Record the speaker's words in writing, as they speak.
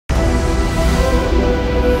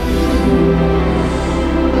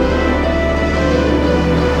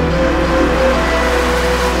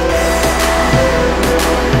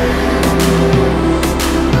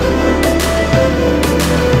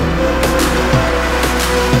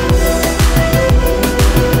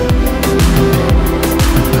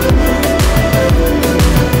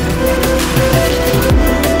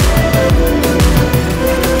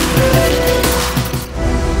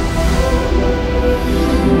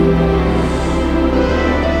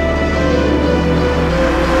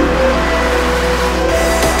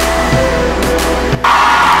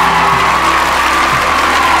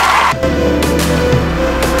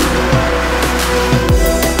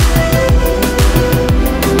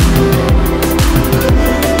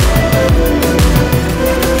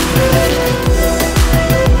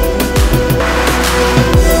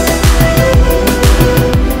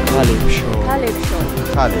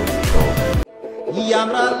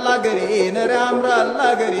lagere nere amral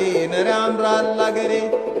lagere nere amral lagere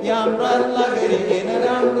yamral lagere nere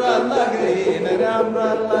amral lagere nere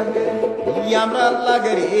amral lagere yamral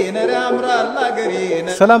lagere nere amral lagere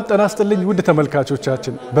ሰላም ጤና ይስጥልኝ ውድ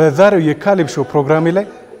ተመልካቾቻችን በዛሬው የካሌብ ሾው ፕሮግራሜ ላይ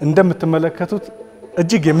እንደምትመለከቱት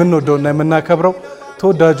እጅግ የምንወደውና የምናከብረው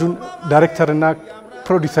ተወዳጁን ዳይሬክተርና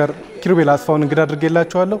ፕሮዲውሰር ኪሩቤል አስፋውን እንግዳ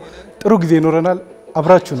አድርጌላችኋለሁ ጥሩ ጊዜ ይኖረናል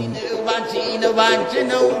አብራችሁ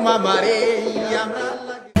ነው ማማሬ ያምራል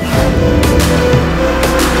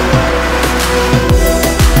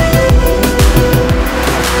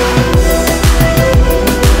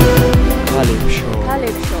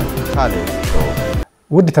ካሌብ ሾው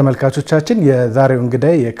ውድ ተመልካቾቻችን የዛሬው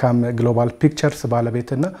እንግዳይ የካም ግሎባል ፒክቸርስ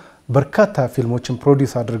ባለቤትና በርካታ ፊልሞችን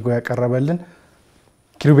ፕሮዲዩስ አድርጎ ያቀረበልን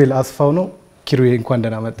ኪሩቤል አስፋው ነው ኪሩቤ እንኳን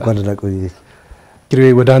ደህና መጣ ወደና ቆይ ኪሩቤ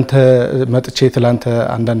ወደ አንተ መጥቼ ትላንተ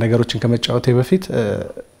አንዳንድ ነገሮችን ከመጫወቴ በፊት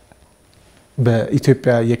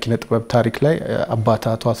በኢትዮጵያ የኪነ ጥበብ ታሪክ ላይ አባታ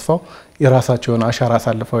አቶ አስፋው የራሳቸውን አሻራ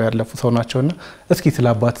አሳልፈው ያለፉ ሰው ናቸውና እስኪ ስለ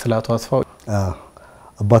አባት ስለ አቶ አስፋው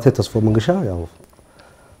አባቴ ተስፋው መንገሻ ያው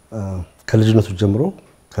ከልጅነቱ ጀምሮ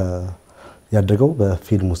ያደገው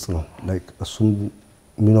በፊልም ውስጥ ነው ላይክ እሱም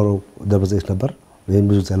ሚኖረው ደብረዘይት ነበር ወይም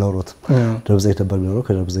ብዙ ዘላውሮት ደብረዘይት ነበር ሚኖረው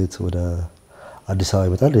ከደብረዘይት ወደ አዲስ አበባ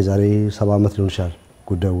ይመጣል የዛሬ 7 አመት ሊሆን ይችላል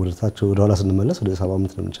ጉዳዩ ወደታቸው ወደ ኋላ ስንመለስ ወደ 7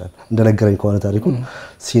 አመት ሊሆን ይችላል እንደነገረኝ ከሆነ ታሪኩ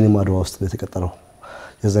ሲኒማ አድዋ ውስጥ የተቀጠረው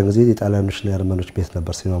የዛን ጊዜ የጣሊያኖችና የአርመኖች ቤት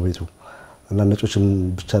ነበር ሲኒማ ቤቱ እና ነጮችም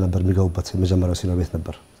ብቻ ነበር የሚገቡበት የመጀመሪያው ሲኒማ ቤት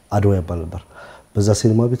ነበር አድዋ ይባል ነበር በዛ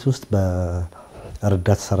ሲኒማ ቤት ውስጥ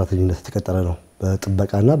በረዳት ሰራተኝነት የተቀጠረ ነው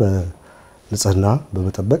በጥበቃና በንጽህና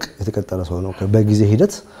በመጠበቅ የተቀጠረ ሰው ነው በጊዜ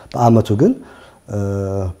ሂደት በአመቱ ግን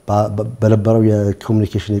በነበረው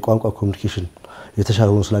የኮሙኒኬሽን የቋንቋ ኮሙኒኬሽን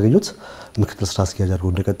የተሻለውን ስላገኙት ምክትል ስራ አስኪያጅ አድርገው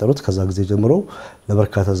እንደቀጠሩት ከዛ ጊዜ ጀምሮ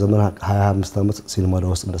ለበርካታ ዘመን 25 አመት ሲኒማ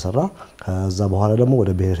አድዋ ውስጥ እንደሰራ ከዛ በኋላ ደግሞ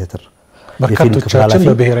ወደ ብሔራዊ ቲያትር በርካቶቻችን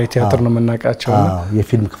በብሔራዊ ቲያትር ነው መናቃቸው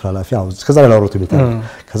የፊልም ክፍል ኃላፊ አው ከዛ ላይ ላውሮት የሚታየው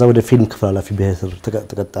ከዛ ወደ ፊልም ክፍል ኃላፊ ብሔራዊ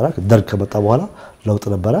ተቀጠረ ደርግ ከመጣ በኋላ ለውጥ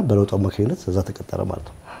ነበረ በለውጡ አማካኝነት እዛ ተቀጠረ ማለት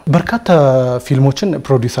ነው በርካታ ፊልሞችን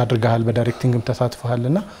ፕሮዲዩስ አድርገሃል በዳይሬክቲንግም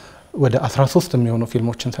ተሳትፈሃልና ወደ 13 የሚሆኑ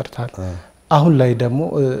ፊልሞችን ሰርተሃል አሁን ላይ ደግሞ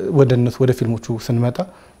ወደ ፊልሞቹ ስንመጣ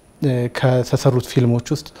ከተሰሩት ፊልሞች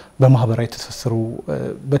ውስጥ በማህበራዊ ተሰስሩ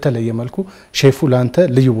በተለየ መልኩ ሼፉ ላንተ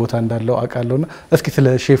ልዩ ቦታ እንዳለው አቃለውና እስኪ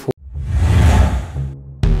ስለ ሼፉ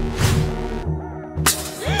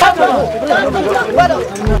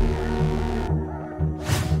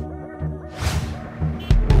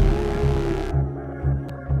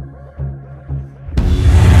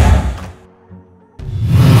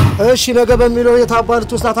እሺ ነገ በሚለው የታባልት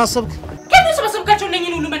ውስጥ አታሰብክ ከነሱ በሰብካቸው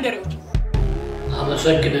ነኝን ሁሉ መንደሬዎች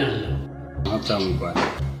አመሰግናለሁ ሀብታሙ ይባል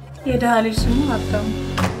የደሃ ልጅ ስሙ ሀብታሙ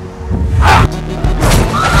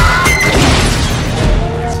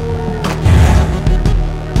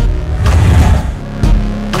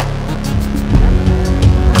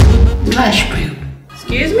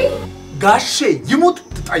Excuse me? ጋሼ ይሙት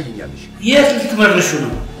ትጣይኛለሽ የት ልትመርሹ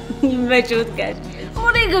ነው? ይመጩት ጋር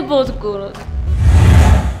ወደ ገቦት ቆሮ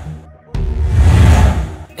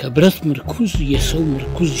ከብረት ምርኩዝ የሰው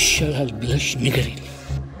ምርኩዝ ይሻላል ብለሽ ንገሪኝ።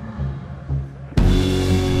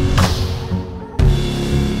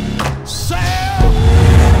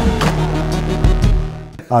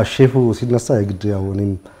 ሼፉ ሲነሳ የግድ ያው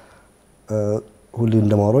እኔም ሁሌ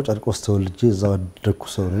እንደማወራው ጨርቆስ ተወልጄ እዛው አደኩ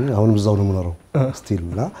ሰው ነኝ አሁንም እዛው ነው የምኖረው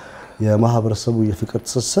ስቲልና የማህበረሰቡ የፍቅር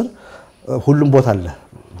ትስስር ሁሉም ቦታ አለ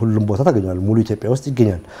ሁሉም ቦታ ታገኛለህ ሙሉ ኢትዮጵያ ውስጥ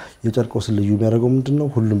ይገኛል የጨርቆስ ልዩ የሚያደርገው ምንድነው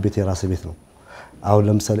ሁሉም ቤት የራስ ቤት ነው አሁን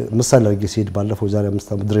ለምሳሌ አርጌ ሲሄድ ባለፈው ዛሬ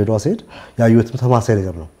 5 አመት ድሬዳዋ ሲሄድ ያዩትም ተማሳይ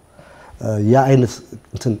ነገር ነው ያ አይነት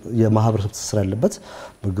እንትን የማህበረሰብ ትስስር ያለበት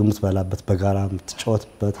በግምት ባላበት በጋራ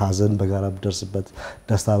የምትጫወትበት ሀዘን በጋራ የምትደርስበት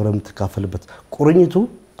ደስታ አብረን የምትካፈልበት ቁርኝቱ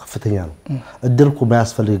ከፍተኛ ነው እድልኩ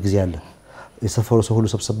ማያስፈልግ ጊዜ አለ የሰፈሩ ሰው ሁሉ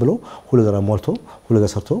ሰብሰብ ብሎ ሁሉ ነገር ሞልቶ ሁሉ ነገር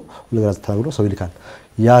ሰርቶ ሁሉ ነገር ተናግሮ ሰው ይልካል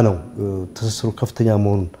ያ ነው ትስስሩ ከፍተኛ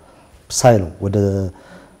መሆኑን ሳይ ነው ወደ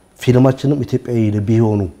ፊልማችንም ኢትዮጵያዊ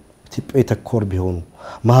ቢሆኑ ኢትዮጵያዊ ተኮር ቢሆኑ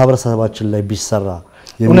ማህበረሰባችን ላይ ቢሰራ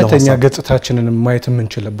እውነተኛ ገጽታችንን ማየት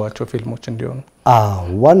የምንችልባቸው ፊልሞች እንዲሆኑ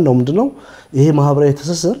ዋናው ምንድነው ይሄ ማህበራዊ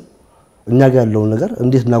ትስስር እኛ ጋር ያለው ነገር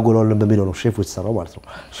እንዴት እናጎላለን በሚለው ነው ሼፉ የተሰራው ማለት ነው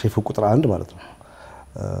ሼፉ ቁጥር 1 ማለት ነው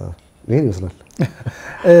ይሄን ይመስላል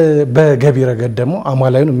በገቢ ረገድ ደግሞ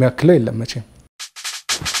አማላዩን የሚያክለው የለም መቼም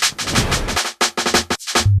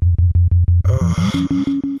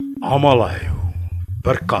አማላዩ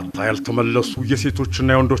በርካታ ያልተመለሱ የሴቶችና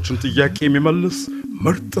የወንዶችን ጥያቄ የሚመልስ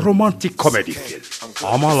ምርጥ ሮማንቲክ ኮሜዲ ፊልም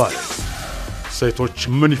አማላዩ ሴቶች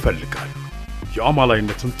ምን ይፈልጋሉ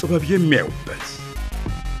የአማላይነትን ጥበብ የሚያዩበት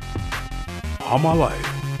አማላዩ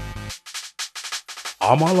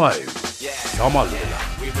አማላዩ ያማልላ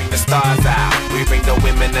We bring the stars out. We bring the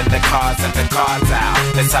women and the cars and the cars out.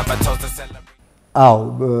 Let's have a toast to celebrate. አው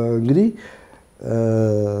እንግዲህ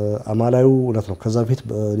አማላዩ እውነት ነው ከዛ በፊት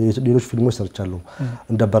ሌሎች ፊልሞች ሰርቻለሁ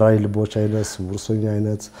እንደ በራሪ ልቦች አይነት ውርሶኛ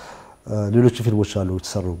አይነት ሌሎች ፊልሞች አሉ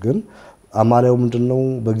ተሰሩ ግን አማላዩ ምንድነው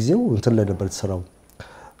በጊዜው እንትን ላይ ነበር የተሰራው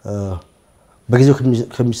በጊዜው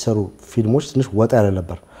ከሚሰሩ ፊልሞች ትንሽ ወጣ ያለ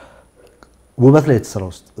ነበር ውበት ላይ የተሰራው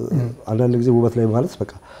አንዳንድ ጊዜ ውበት ላይ ማለት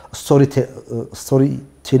በቃ ስቶሪ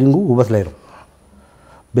ቴሊንጉ ውበት ላይ ነው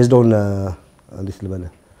ቤዝድ ኦን እንዴት ልበለ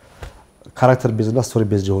ካራክተር ቤዝ እና ስቶሪ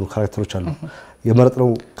ቤዝ የሆኑ ካራክተሮች አሉ የመረጥነው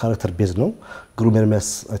ካራክተር ቤዝ ነው ግሩሜር ሚያስ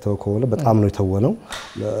አይተው ከሆነ በጣም ነው የተወነው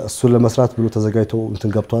እሱ ለመስራት ብሎ ተዘጋጅቶ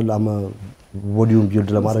እንትን ገብቷል ቦዲውን ቢልድ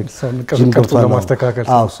ለማድረግ ጅምገብቷል ለማስተካከል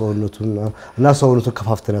እና ሰውነቱን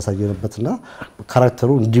ከፋፍተን ያሳየነበትና ካራክተሩ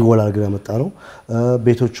እንዲጎላ አድርገን ያመጣ ነው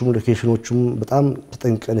ቤቶቹም ሎኬሽኖቹም በጣም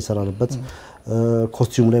ተጠንቀን የሰራንበት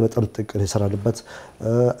ኮስቲዩም ላይ በጣም ተጠንቀን የሰራንበት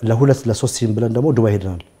ለሁለት ለሶስት ሲን ብለን ደግሞ ዱባይ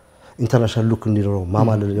ሄደናል ኢንተርናሽናል ሉክ እንዲኖረው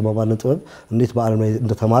የማማልን ጥበብ እንዴት በአለም ላይ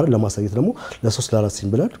እንደተማረ ለማሳየት ደግሞ ለሶስት ለአራት ሲን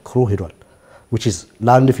ብለን ክሩ ሄዷል which is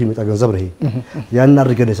ለአንድ ፊልም የተገንዘብ ነው ያን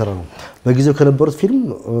አድርገን የሰራነው በጊዜው ከነበሩት ፊልም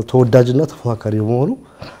ተወዳጅና ተፎካካሪ በመሆኑ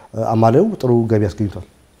አማላዩ ጥሩ ገቢ ያስገኝቷል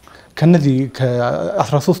ከነዚህ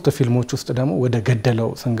ከ13 ፊልሞች ውስጥ ደግሞ ወደ ገደለው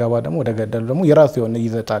ስንገባ ደግሞ ወደ ገደለው ደግሞ የራሱ የሆነ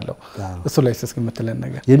ይዘታለው እሱ ላይ እስኪ የምትለን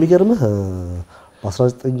ነገር የሚገርምህ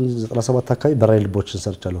በ1997 አካባቢ በራሪ ልቦችን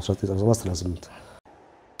ሰርቻለሁ 1998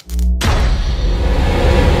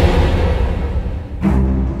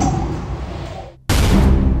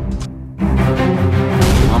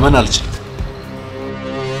 ማመን አልችልም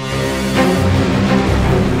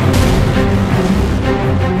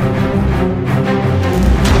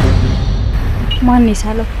ማን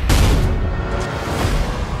ይሳለው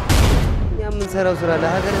ያምን ሰራው ስራ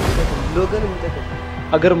ለሀገር የሚጠቅም ለወገን የሚጠቅም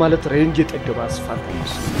አገር ማለት ሬንጅ የጠገበ አስፋልት ነው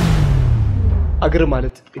አገር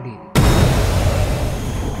ማለት እኔ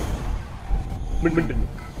ምንድነው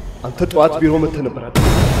አንተ ጧት ቢሮ መተህ ነበር አይደል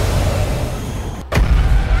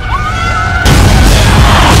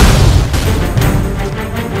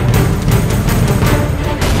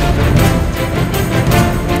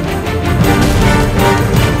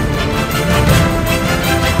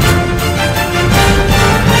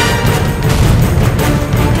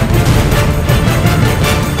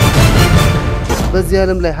በዚህ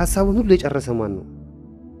ዓለም ላይ ሐሳቡን ሁሉ የጨረሰ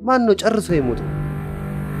ማን ነው ጨርሶ የሞተው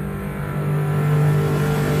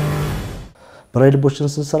በራሪ ልቦችን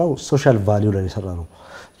ስንሰራው ሶሻል ቫልዩ ላይ የሰራነው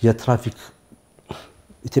የትራፊክ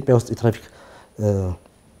ኢትዮጵያ ውስጥ የትራፊክ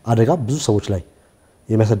አደጋ ብዙ ሰዎች ላይ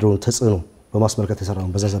የሚያሳድረውን ተጽዕኖ በማስመልከት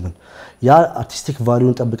የሰራነው በዛ ዘመን ያ አርቲስቲክ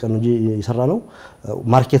ቫልዩን ጠብቀን እንጂ የሰራነው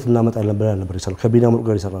ማርኬት እናመጣለን ብለን ነበር የሰራነው ከቢና ሙሉ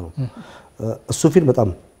ጋር የሰራነው እሱ ፊልም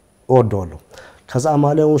በጣም እወደዋለሁ ከዛ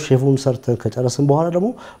አማላዩን ሼፉን ሰርተን ከጨረስን በኋላ ደግሞ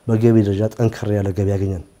በገቢ ደረጃ ጠንከር ያለ ገቢ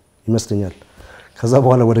ያገኘን ይመስለኛል ከዛ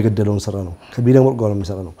በኋላ ወደ ገደለውን ሰራነው ከቢና ወርቅ ጋር ነው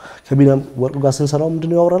የሚሰራነው ከቢና ወርቅ ጋር ስንሰራው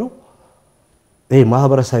ምንድነው ያወራነው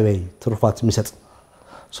ማህበረሰባዊ ትሩፋት የሚሰጥ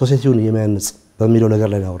ሶሳይቲውን የሚያንጽ በሚለው ነገር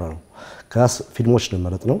ላይ ያወራነው ከስ ፊልሞች ነው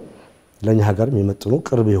መረጥነው ለኛ ሀገርም የመጥኑ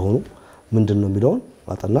ቅርብ የሆኑ ምንድነው የሚለውን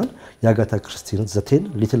አጠናን ያጋታ ክርስቲያን ዘቴን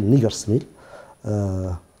ሊትል ኒገርስ ሚል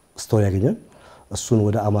ስቶሪ ያገኘን እሱን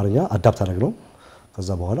ወደ አማርኛ አዳፕት አደረግነው ከዛ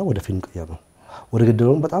በኋላ ወደ ፊልም ቀየርነው ወደ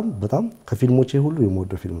ገደለውን በጣም ከፊልሞቼ ሁሉ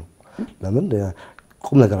የምወደው ፊልም ነው ለምን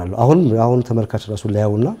ቁም ነገር አለው አሁን ተመልካች ራሱ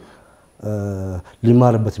ሊያውና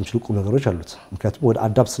ሊማርበት የሚችሉ ቁም ነገሮች አሉት ምክንያቱም ወደ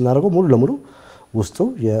አዳፕት ስናደርገው ሙሉ ለሙሉ ውስጡ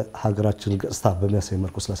የሀገራችን ገጽታ በሚያሳይ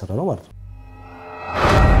መልኩ ስለሰራ ነው ማለት ነው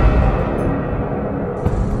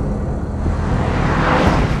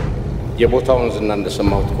የቦታውን ዝና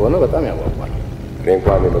እንደሰማሁት ከሆነ በጣም ያጓጓል እኔ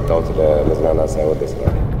እንኳን የመጣሁት ለመዝናናት ሳይሆን ለስራ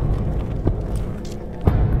ነው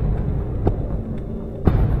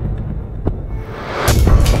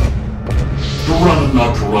ክቡራንና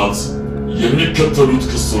ክቡራት የሚከተሉት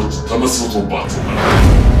ክሶች ተመስርቶባቸዋል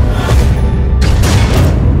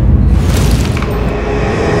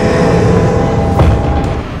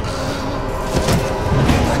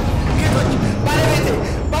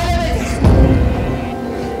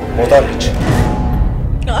ሞታለች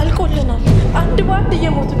አልቆልናል አንድ ባንድ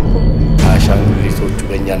እየሞትን እኮ አሻንጉሊቶቹ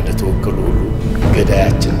በእኛ እንደተወከሉ ሁሉ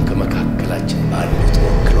ገዳያችን ከመካከላችን አንዱ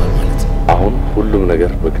ተወክሏል ማለት ነው አሁን ሁሉም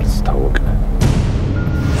ነገር በግልጽ ታወቀ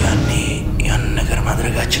ያኔ ያን ነገር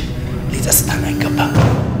ማድረጋችን ሊጸጽተን አይገባም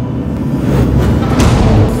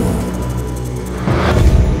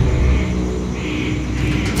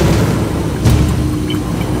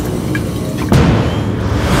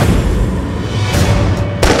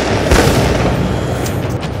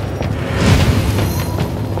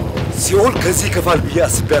ሲኦል ከዚህ ከፋል ብዬ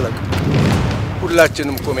አስቤ አላውቅም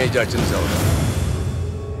ሁላችንም እኮ መሄጃችን እዛው ነው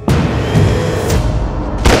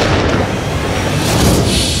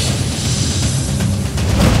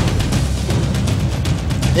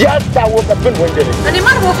ያስታወቀብን ወንጀለኛ እኔ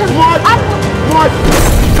ማን ወከም ሞት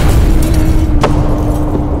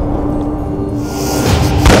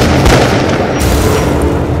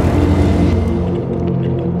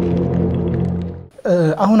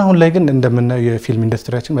አሁን ላይ ግን እንደምናየው የፊልም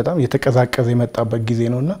ኢንዱስትሪያችን በጣም የተቀዛቀዘ የመጣበት ጊዜ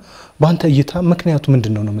ነውና በአንተ እይታ ምክንያቱ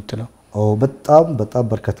ምንድነው ነው የምትለው? በጣም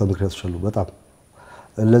በርካታ ምክንያቶች አሉ። በጣም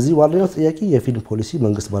ለዚህ ዋናው ጥያቄ የፊልም ፖሊሲ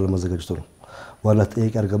መንግስት ባለማዘጋጀቱ ነው። ዋና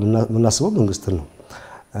ጥያቄ አድርገን የምናስበው መንግስትን ነው።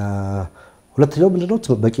 ሁለተኛው ምንድነው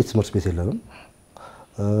በቂ ትምህርት ቤት የለንም።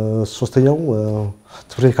 ሶስተኛው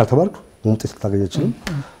ትምህርት ቤት ካልተማርክ ውጤት ልታገኝ አትችልም።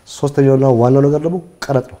 ሶስተኛውና ዋናው ነገር ደግሞ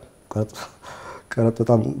ቀረጥ ነው። ቀረጥ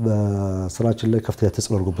በጣም በስራችን ላይ ከፍተኛ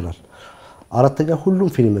ተጽዕኖ አድርጎብናል። አራተኛ ሁሉም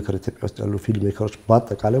ፊልም ሜከር ኢትዮጵያ ውስጥ ያሉ ፊልም ሜከሮች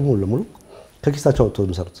በአጠቃላይ ሙሉ ለሙሉ ከኪሳቸው አውጥተው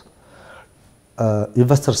የሚሰሩት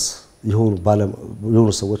ኢንቨስተርስ የሆኑ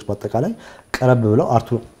ሰዎች በአጠቃላይ ቀረብ ብለው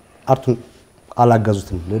አርቱን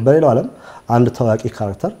አላጋዙትም። በሌላው ዓለም አንድ ታዋቂ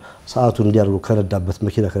ካራክተር ሰዓቱን እንዲያርጉ ከነዳበት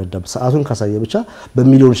መኪና ከነዳበት ሰዓቱን ካሳየ ብቻ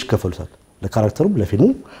በሚሊዮኖች ይከፈሉታል ለካራክተሩም ለፊልሙ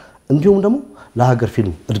እንዲሁም ደግሞ ለሀገር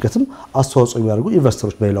ፊልም እድገትም አስተዋጽኦ የሚያደርጉ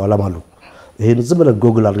ኢንቨስተሮች በሌላው ዓለም አሉ። ይሄን ዝም ብለን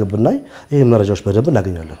ጎግል አድርገን ብናይ ይሄ መረጃዎች በደንብ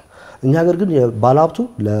እናገኛለን። እኛ ሀገር ግን ባለሀብቱ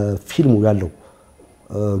ለፊልሙ ያለው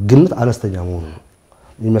ግምት አነስተኛ መሆኑ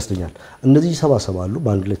ይመስለኛል። እነዚህ ይሰባሰባሉ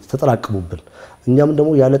በአንድ ላይ ተጠራቅሙብን። እኛም ደግሞ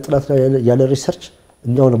ያለ ጥናትና ያለ ሪሰርች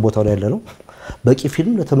እኛው ቦታው ላይ ያለነው በቂ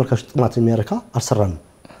ፊልም ለተመልካች ጥማት የሚያረካ አልሰራንም።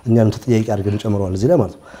 እኛንም ተጠያቂ አድርገን ጨምረዋል እዚህ ላይ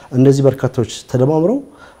ማለት ነው። እነዚህ በርካታዎች ተደማምረው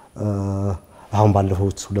አሁን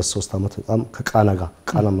ባለፉት 2-3 ዓመት በጣም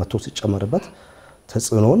ቃና መጥቶ ሲጨመርበት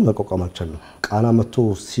ተጽዕኖውን መቋቋም አልቻልንም። ቃና መጥቶ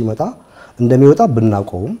ሲመጣ እንደሚወጣ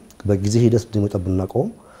ብናቆም በጊዜ ሂደት እንደሚወጣ ብናቆም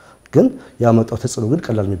ግን ያመጣው ተጽዕኖ ግን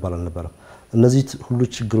ቀላል የሚባል አልነበረም። እነዚህ ሁሉ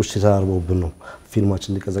ችግሮች ተዛርበውብን ነው ፊልማችን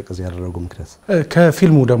እንዲቀዘቀዝ ያደረገው ምክንያት።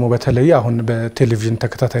 ከፊልሙ ደግሞ በተለይ አሁን በቴሌቪዥን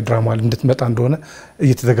ተከታታይ ድራማ እንድትመጣ እንደሆነ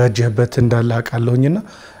እየተዘጋጀህበት እንዳለ አውቃለሁኝና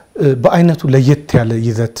በአይነቱ ለየት ያለ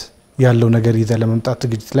ይዘት ያለው ነገር ይዘህ ለመምጣት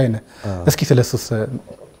ዝግጅት ላይ ነህ። እስኪ ስለሱስ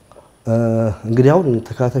እንግዲህ አሁን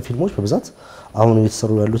ተከታታይ ፊልሞች በብዛት አሁን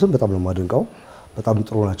እየተሰሩ ያሉትን በጣም ነው የማደንቀው። በጣም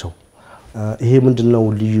ጥሩ ናቸው። ይሄ ምንድነው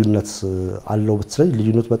ልዩነት አለው ብትለኝ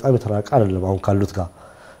ልዩነቱ በጣም የተራቀ አይደለም አሁን ካሉት ጋር።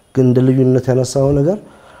 ግን እንደ ልዩነት ያነሳው ነገር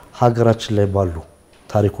ሀገራችን ላይ ባሉ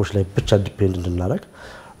ታሪኮች ላይ ብቻ ዲፔንድ እንድናደርግ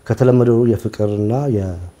ከተለመደው የፍቅርና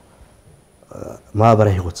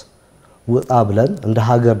የማህበራዊ ህይወት ወጣ ብለን እንደ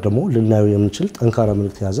ሀገር ደግሞ ልናየው የምንችል ጠንካራ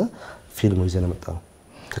መልእክት የያዘ ፊልም ይዘን መጣው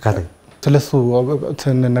ተከታታይ። ስለሱ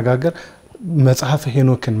ተነጋገር መጽሐፍ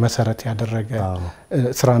ሄኖክን መሰረት ያደረገ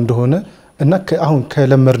ስራ እንደሆነ እና አሁን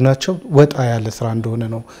ከለመድናቸው ወጣ ያለ ስራ እንደሆነ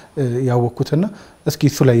ነው ያወኩትና እስኪ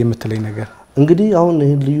እሱ ላይ የምትለኝ ነገር። እንግዲህ አሁን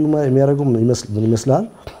ይሄ ልዩ የሚያደርገው ምን ይመስላል?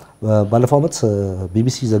 ባለፈው አመት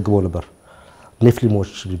ቢቢሲ ዘግቦ ነበር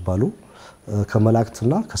ኔፍሊሞች ቢባሉ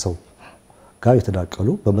ከመላእክትና ከሰው ጋር የተዳቀሉ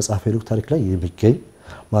በመጽሐፍ ሄኖክ ታሪክ ላይ የሚገኝ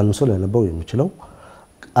ማንም ሰው ሊያነበው የሚችለው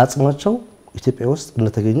አጽማቸው ኢትዮጵያ ውስጥ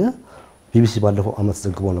እንደተገኘ ቢቢሲ ባለፈው አመት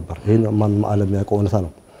ዘግቦ ነበር። ይሄን ማንም ዓለም ያውቀው እውነታ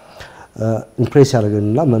ነው። ኢምፕሬስ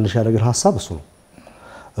ያደረገንና መነሻ ያደረገን ሐሳብ እሱ ነው።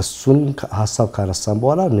 እሱን ሐሳብ ካነሳን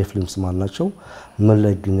በኋላ ኔፍሊምስ ማን ናቸው ምን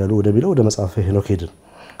ላይ ይገኛሉ ወደ መጽሐፍ ሄኖክ ሄድን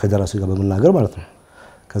ከደራሲው ጋር በመናገር ማለት ነው።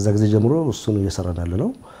 ከዛ ጊዜ ጀምሮ እሱን እየሰራን ያለነው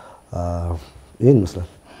ይሄን ይመስላል።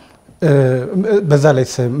 በዛ ላይ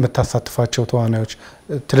የምታሳትፋቸው ተዋናዮች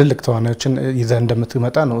ትልልቅ ተዋናዮችን ይዘህ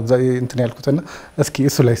እንደምትመጣ ነው እንትን ያልኩትና እስኪ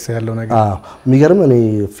እሱ ላይ ያለው ነገር። የሚገርም እኔ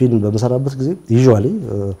ፊልም በመሰራበት ጊዜ ዩዥዋሊ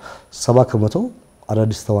 70%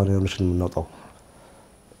 አዳዲስ ተዋናዮችን የምናወጣው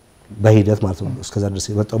በሂደት ማለት ነው። እስከዛ ድረስ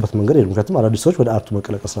የመጣሁበት መንገድ ነው። ምክንያቱም አዳዲስ ሰዎች ወደ አርቱ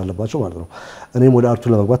መቀላቀል ስላለባቸው ማለት ነው። እኔም ወደ አርቱ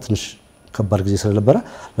ለመግባት ትንሽ ከባድ ጊዜ ስለነበረ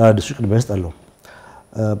ለአዳዲሶች ቅድሚያ እሰጣለሁ።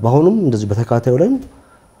 በአሁኑም እንደዚህ በተከታታዩ ላይ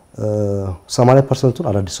 80%ቱን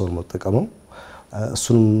አዳዲስ ሰው ነው የምጠቀመው።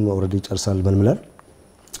 እሱንም ኦልሬዲ ጨርሳል መልምላል።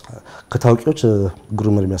 ከታዋቂዎች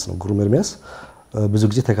ግሩም ኤርሚያስ ነው። ግሩም ኤርሚያስ ብዙ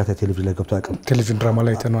ጊዜ ተከታታይ ቴሌቪዥን ላይ ገብቶ ያውቃል። ቴሌቪዥን ድራማ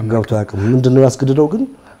ላይ ተነዋል ገብቶ ያውቃል። ምንድነው ያስገድደው ግን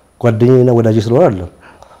ጓደኛዬና ወዳጄ ስለሆነ አይደለም።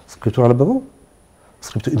 ስክሪፕቱን አነበበው፣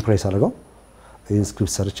 ስክሪፕቱ ኢምፕሬስ አደረገው። ይሄን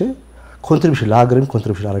ስክሪፕት ሰርቼ ኮንትሪቢዩሽን ለሀገሬም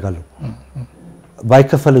ኮንትሪቢዩሽን አደርጋለሁ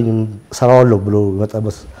ባይከፈለኝም ሰራዋለሁ ብሎ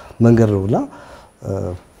መጣበት መንገድ ነውና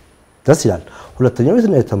ደስ ይላል። ሁለተኛው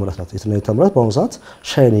የትናየት ተምራት ናት። የትናየት ተምራት በአሁኑ ሰዓት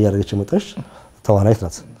ሻይን እያደረገች የመጣች ተዋናይት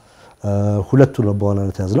ናት። ሁለቱ ነው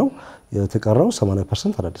በዋናነት ያዝነው። የተቀረው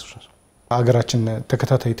 80% አዳዲሶች ናቸው። ሀገራችን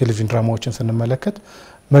ተከታታይ ቴሌቪዥን ድራማዎችን ስንመለከት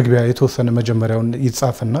መግቢያ የተወሰነ መጀመሪያውን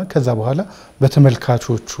ይጻፍና ከዛ በኋላ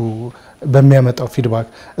በተመልካቾቹ በሚያመጣው ፊድባክ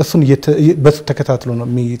እሱን በሱ ተከታትሎ ነው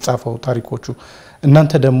የሚጻፈው ታሪኮቹ።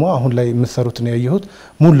 እናንተ ደግሞ አሁን ላይ የምትሰሩትን ያየሁት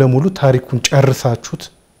ሙሉ ለሙሉ ታሪኩን ጨርሳችሁት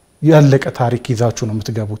ያለቀ ታሪክ ይዛችሁ ነው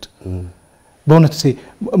የምትገቡት። በእውነት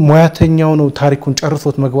ሙያተኛው ነው ታሪኩን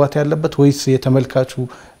ጨርሶት መግባት ያለበት ወይስ የተመልካቹ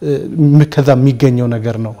ከዛ የሚገኘው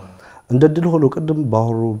ነገር ነው? እንደ ድል ሆኖ ቅድም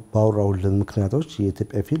ባወራሁልን ምክንያቶች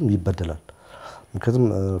የኢትዮጵያ ፊልም ይበደላል። ምክንያቱም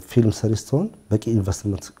ፊልም ሰሪ ስትሆን በቂ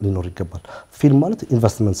ኢንቨስትመንት ሊኖር ይገባል። ፊልም ማለት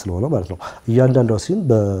ኢንቨስትመንት ስለሆነ ማለት ነው። እያንዳንዷ ሲን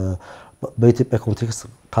በኢትዮጵያ ኮንቴክስት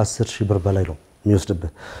ከ10 ሺህ ብር በላይ ነው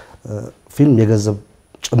የሚወስድብህ። ፊልም የገንዘብ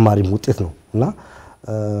ጭማሪም ውጤት ነው እና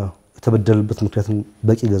የተበደለበት ምክንያቱም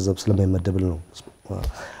በቂ ገንዘብ ስለማይመደብል ነው።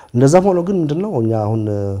 እንደዛም ሆኖ ግን ምንድነው እኛ አሁን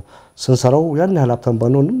ስንሰራው ያን ያህል ሀብታም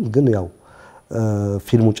ባንሆንም ግን ያው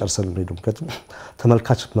ፊልሙ ጨርሰን ነው ሄዱ። ምክንያቱም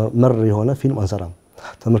ተመልካች መር የሆነ ፊልም አንሰራም።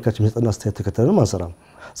 ተመልካች የሚሰጠን አስተያየት ተከተለን አንሰራም።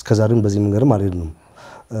 እስከዛሬም በዚህ መንገድም አልሄድንም።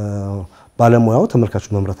 ባለሙያው ተመልካቹ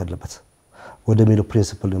መምራት አለበት ወደሚለው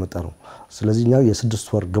ፕሪንሲፕል የመጣ ነው። ስለዚህ እኛ የ6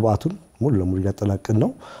 ወር ግብአቱን ሙሉ ለሙሉ ያጠናቀን ነው።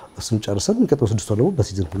 እሱን ጨርሰን የሚቀጥለው 6 ወር ደግሞ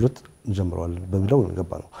በሲዝን 2 እንጀምረዋለን በሚለው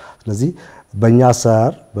ገባ ነው። ስለዚህ በእኛ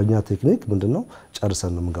አሰራር በእኛ ቴክኒክ ምንድነው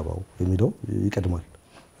ጨርሰን ነው የምንገባው የሚለው ይቀድማል።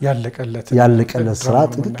 ያለቀለት ስራ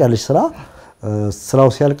ጥቅቅ ያለች ስራ ስራው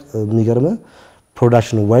ሲያልቅ የሚገርመ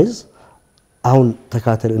ፕሮዳክሽን ዋይዝ አሁን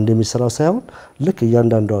ተካተል እንደሚሰራው ሳይሆን ልክ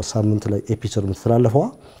እያንዳንዷ ሳምንት ላይ ኤፒሶድ የምትተላለፈዋ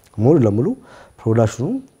ሙሉ ለሙሉ ፕሮዳክሽኑ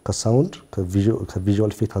ከሳውንድ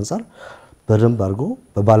ከቪዥዋል ኢፌክት አንፃር በደንብ አድርጎ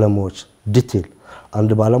በባለሙያዎች ዲቴል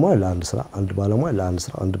አንድ ባለሙያ ለአንድ ስራ አንድ ባለሙያ ለአንድ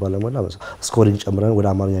ስራ አንድ ባለሙያ ለአንድ ስራ ስኮሪንግ ጨምረን ወደ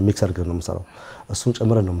አማርኛ ሚክስ አድርገን ነው የምንሰራው። እሱን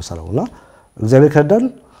ጨምረን ነው የምንሰራውና እግዚአብሔር ከረዳን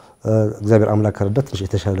እግዚአብሔር አምላክ ከረዳት ትንሽ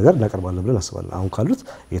የተሻለ ነገር እናቀርባለን ብለን አስባለን። አሁን ካሉት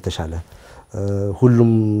የተሻለ ሁሉም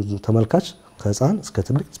ተመልካች ከህፃን እስከ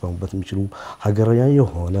ትልቅ ጽባውበት የሚችሉ ሀገራዊ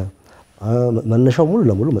የሆነ መነሻው ሙሉ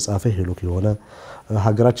ለሙሉ መጽሐፈ ሄሎክ የሆነ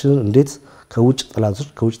ሀገራችንን እንዴት ከውጭ ጠላቶች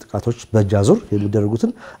ከውጭ ጥቃቶች በጃዙር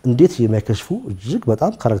የሚደረጉትን እንዴት የሚያከሽፉ እጅግ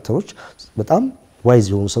በጣም ካራክተሮች በጣም ዋይዝ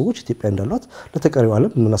የሆኑ ሰዎች ኢትዮጵያ እንዳሏት ለተቀሪው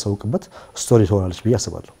ዓለም የምናሳውቅበት ስቶሪ ትሆናለች ብዬ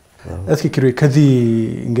አስባለሁ። እስኪ ኪሩቤል ከዚህ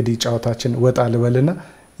እንግዲህ ጨዋታችን ወጣ ልበልና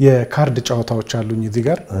የካርድ ጨዋታዎች አሉኝ እዚህ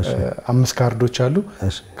ጋር 5 ካርዶች አሉ።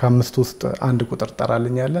 ከ5 ውስጥ አንድ ቁጥር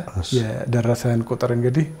ጠራልኛለ። የደረሰን ቁጥር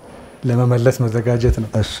እንግዲህ ለመመለስ መዘጋጀት ነው።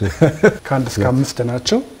 እሺ ከ1 እስከ 5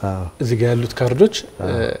 ናቸው እዚህ ጋር ያሉት ካርዶች።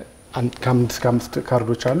 ከ5 እስከ 5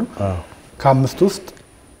 ካርዶች አሉ። ከ5 ውስጥ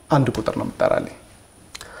አንድ ቁጥር ነው የምጠራልኝ።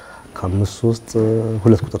 ከ5 ውስጥ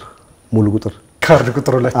 2 ቁጥር ሙሉ ቁጥር ካርድ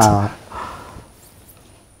ቁጥር 2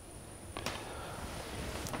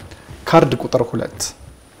 ካርድ ቁጥር 2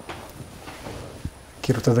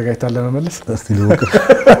 ኪሩ ተዘጋጅታለ ለመመለስ? እስቲ ልሞክር።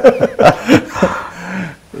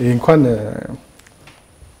 እንኳን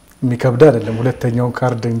የሚከብድ አይደለም ሁለተኛው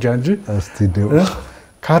ካርድ እንጂ። እስቲ ደው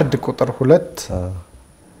ካርድ ቁጥር 2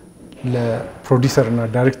 ለፕሮዲውሰር እና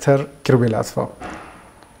ዳይሬክተር ኪሩቤል አስፋው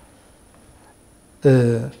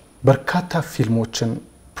በርካታ ፊልሞችን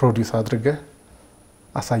ፕሮዲውስ አድርገህ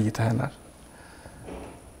አሳይተህናል።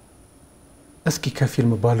 እስኪ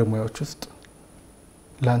ከፊልም ባለሙያዎች ውስጥ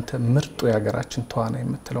ላንተ ምርጡ የሀገራችን ተዋናይ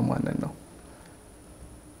የምትለው ማን ነው?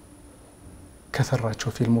 ከሰራቸው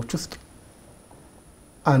ፊልሞች ውስጥ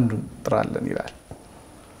አንዱን ጥራለን ይላል።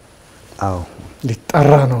 አዎ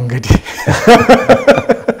ሊጠራ ነው እንግዲህ።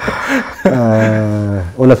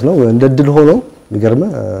 እውነት ነው። እንደ ድል ሆኖ የሚገርም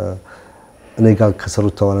እኔ ጋር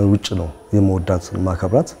ከሰሩት ተዋናይ ውጭ ነው የምወዳት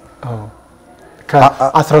ማከብራት። አዎ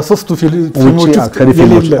ከ13 ፊልሞች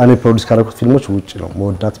እኔ ፕሮዲውስ ካደረኩት ፊልሞች ውጭ ነው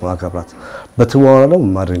መወዳት ማከብራት። በትወና ነው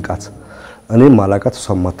ማድንቃት። እኔም ማላቃት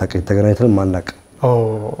እሷም ማታቀኝ ተገናኝተን ማናቅ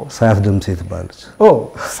ሳያት ደምሴ ትባላለች።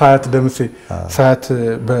 ሳያት ደምሴ ሳያት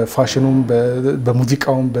በፋሽኑም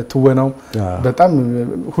በሙዚቃውም በትወናው በጣም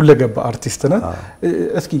ሁለገብ አርቲስት ናት።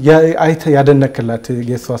 እስኪ አይተ ያደነክላት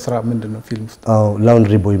የሷ ስራ ምንድነው ፊልም ውስጥ?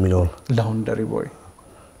 ላውንድሪ ቦይ የሚለው ላውንድሪ ቦይ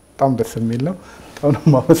በጣም ደስ የሚል ነው። በጣም ነው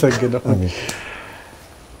ማመሰግነው።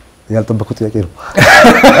 ያልጠበቁት ጥያቄ ነው።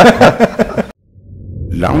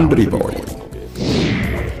 ላውንድሪ ቦይ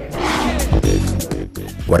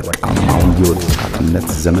ወርቃማውን የወጣትነት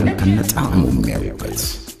ዘመን ከነጣዕሙ የሚያዩበት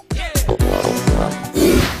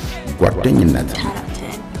ጓደኝነት፣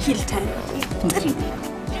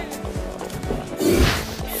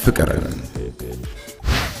 ፍቅርን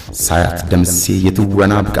ሳያት ደምሴ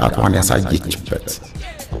የትወና ብቃቷን ያሳየችበት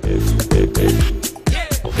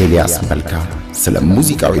ኤልያስ መልካ ስለ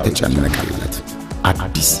ሙዚቃው የተጨነቀለት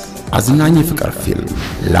አዲስ አዝናኝ ፍቅር ፊልም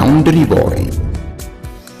ላውንድሪ ቦይ።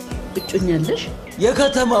 እጮኛለሽ?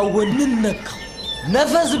 የከተማው ወንድ ምን ነካው?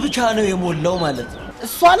 ነፈስ ብቻ ነው የሞላው ማለት ነው።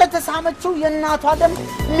 እሷ ለተሳመችው የእናቷ ደም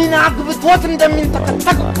ምን አግብቶት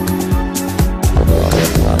እንደሚንተከተክ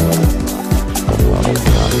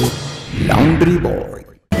ላውንድሪ ቦይ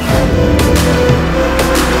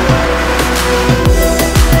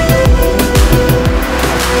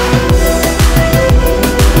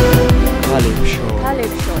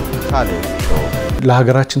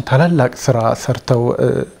ለሀገራችን ታላላቅ ስራ ሰርተው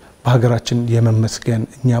በሀገራችን የመመስገን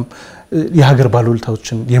እኛም የሀገር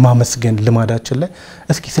ባለውለታዎችን የማመስገን ልማዳችን ላይ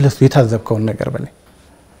እስኪ ስለሱ የታዘብከውን ነገር በላይ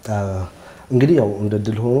እንግዲህ ያው እንደ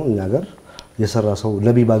ድል ሆኖ እኛ ሀገር የሰራ ሰው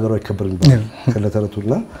ነብይ ባገሩ አይከበርም ይባላል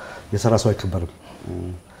ከለተረቱና የሰራ ሰው አይከበርም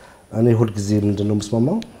እኔ ሁሉ ጊዜ ምንድነው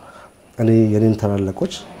መስማማው እኔ የኔን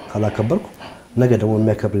ተላላቆች ካላከበርኩ ነገ ደግሞ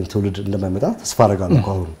የሚያከብረኝ ትውልድ እንደማይመጣ ተስፋ አደርጋለሁ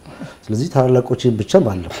አሁን ስለዚህ ተላላቆችን ብቻ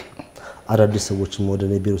ባለም አዳዲስ ሰዎችም ወደ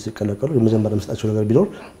እኔ ቢሮ ሲቀላቀሉ የመጀመሪያ መስጣቸው ነገር ቢኖር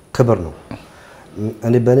ክብር ነው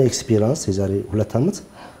እኔ በኔ ኤክስፒሪየንስ የዛሬ 2 አመት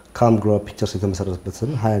ካም ግሮ ፒክቸርስ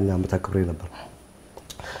የተመሰረተበትን 20ኛ አመት አክብሬ ነበር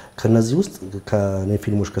ከነዚህ ውስጥ ከኔ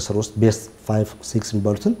ፊልሞች ከሰሩ ውስጥ ቤስት 5 6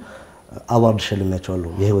 የሚባሉትን አዋርድ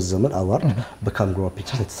ሸልሚያቸዋለሁ የህይወት ዘመን አዋርድ በካም ግሮ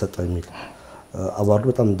ፒክቸርስ የተሰጠ የሚል አዋርዱ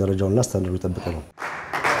በጣም ደረጃውና ስታንዳርዱ የጠበቀ ነው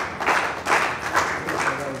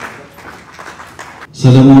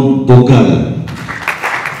ሰለሞን ቦጋለ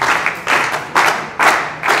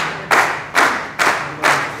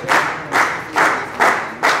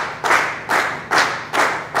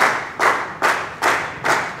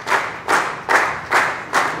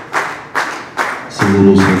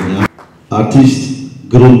አርቲስት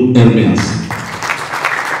ግሩም ኤርሚያስ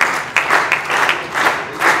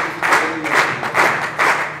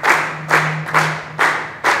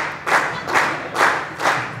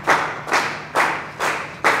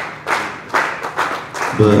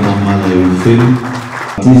በአማላዊ ፊልም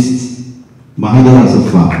አርቲስት ማህደር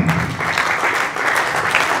አሰፋ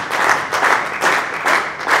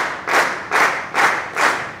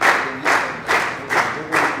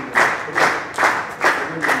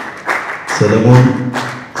ሰለሞን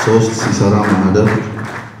 3 ሲሰራ ማህደር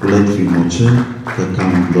 2 ፊልሞችን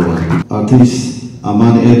ከካም ግሎባል አርቲስት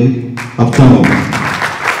አማኑኤል ሀብታሙ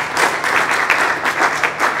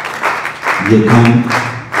የካም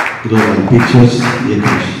ግሎባል ፒክቸርስ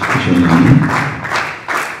የካሽ ተሸላሚ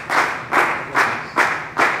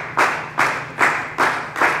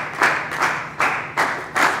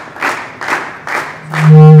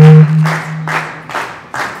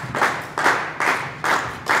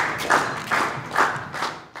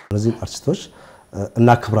እነዚህ አርቲስቶች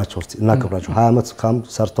እናክብራቸው 20 አመት ካም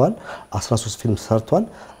ሰርተዋል 13 ፊልም ሰርተዋል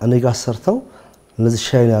እኔ ጋር ሰርተው እነዚህ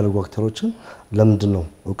ሻይን ያሉ አክተሮችን ለምንድን ነው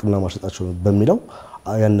እውቅና ማሰጣቸው በሚለው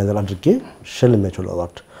ያን ነገር አድርጌ ሸልሜያቸው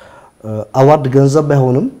አዋርድ ገንዘብ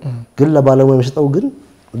ባይሆንም ግን ለባለሙያ የሚሰጠው ግን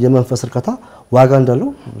የመንፈስ እርካታ ዋጋ እንዳለው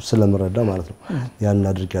ስለምረዳ ማለት ነው ያን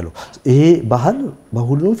አድርጌያለሁ ይሄ ባህል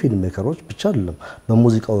በሁሉም ፊልም ሜከሮች ብቻ አይደለም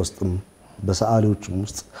በሙዚቃ ውስጥም በሰዓሊዎችም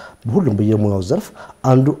ውስጥ ሁሉም በየሙያው ዘርፍ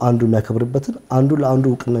አንዱ የሚያከብርበትን አንዱ ለአንዱ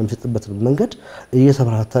እውቅና የሚሰጥበትን መንገድ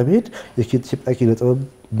እየተበራታ ቢሄድ የኢትዮጵያ ኪነ ጥበብ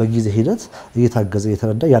በጊዜ ሂደት እየታገዘ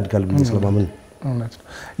እየተረዳ ያድጋል ብዬ ስለማምን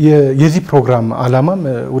የዚህ ፕሮግራም አላማም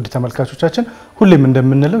ውድ ተመልካቾቻችን ሁሌም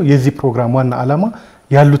እንደምንለው የዚህ ፕሮግራም ዋና አላማ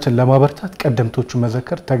ያሉትን ለማበርታት ቀደምቶቹ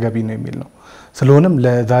መዘከር ተገቢ ነው የሚል ነው ስለሆነም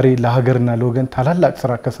ለዛሬ ለሀገርና ለወገን ታላላቅ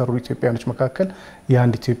ስራ ከሰሩ ኢትዮጵያኖች መካከል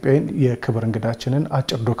የአንድ ኢትዮጵያዊን የክብር እንግዳችንን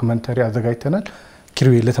አጭር ዶክመንተሪ አዘጋጅተናል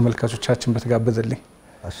ኪሩቤል ለተመልካቾቻችን በተጋበዘልኝ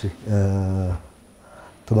እሺ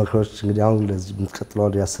ተመልካቾች እንግዲህ አሁን ለዚህ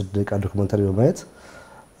የምትቀጥለው የ10 ደቂቃ ዶክመንተሪ በማየት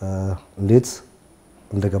እንዴት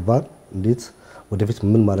እንደገባን እንዴት ወደፊት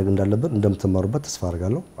ምን ማድረግ እንዳለብን እንደምትማሩበት ተስፋ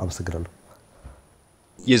አደርጋለሁ አመሰግናለሁ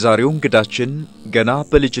የዛሬው እንግዳችን ገና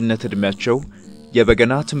በልጅነት እድሜያቸው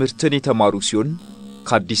የበገና ትምህርትን የተማሩ ሲሆን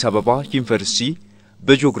ከአዲስ አበባ ዩኒቨርሲቲ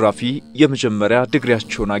በጂኦግራፊ የመጀመሪያ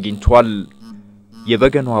ዲግሪያቸውን አግኝተዋል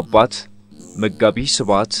የበገናው አባት መጋቢ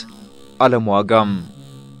ስብሐት አለምዋጋም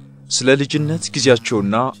ስለ ልጅነት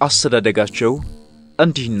ጊዜያቸውና አስተዳደጋቸው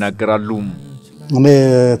እንዲህ ይናገራሉ እኔ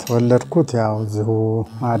ተወለድኩት ያው እዚሁ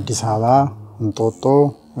አዲስ አበባ እንጦጦ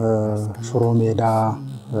ሽሮ ሜዳ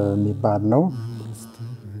የሚባል ነው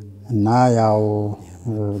እና ያው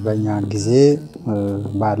በእኛ ጊዜ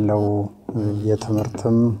ባለው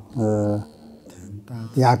የትምህርትም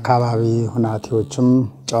የአካባቢ ሁናቴዎችም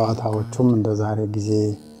ጨዋታዎችም እንደዛሬ ጊዜ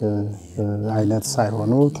አይነት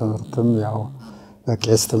ሳይሆኑ ትምህርትም ያው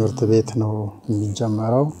በቄስ ትምህርት ቤት ነው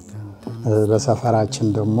የሚጀመረው በሰፈራችን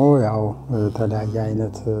ደግሞ ያው ተለያየ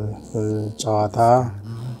አይነት ጨዋታ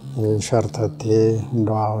ሸርተቴ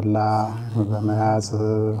እንደዋውላ በመያዝ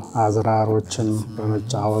አዝራሮችን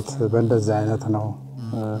በመጫወት በእንደዚህ አይነት ነው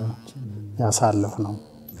ያሳለፍ ነው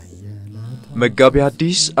መጋቢ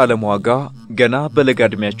አዲስ አለምዋጋ ገና በለጋ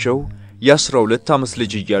እድሜያቸው የ12 አመት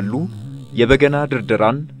ልጅ እያሉ የበገና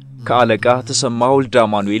ድርድራን ከአለቃ ተሰማ ወልደ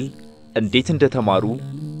አማኑኤል እንዴት እንደተማሩ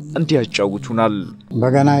እንዲያጫውቱናል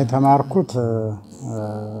በገና የተማርኩት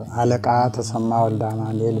አለቃ ተሰማ ወልደ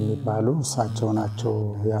አማኑኤል የሚባሉ እሳቸው ናቸው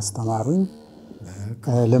ያስተማሩኝ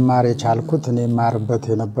ልማር የቻልኩት እኔ ማርበት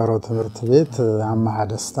የነበረው ትምህርት ቤት አማሃ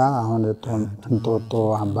ደስታ አሁን እንጦጦ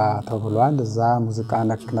አምባ ተብሏል። እዛ ሙዚቃ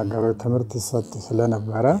ነክ ነገሮች ትምህርት ይሰጥ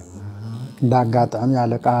ስለነበረ እንዳጋጣሚ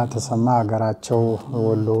አለቃ ተሰማ ሀገራቸው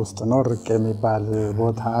ወሎ ውስጥ ነው ርቅ የሚባል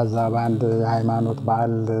ቦታ እዛ ባንድ ሃይማኖት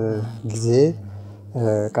በዓል ጊዜ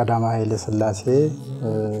ቀዳማዊ ኃይለ ሥላሴ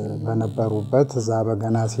በነበሩበት እዛ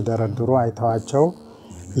በገና ሲደረድሩ አይተዋቸው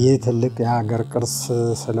ይህ ትልቅ የሀገር ቅርስ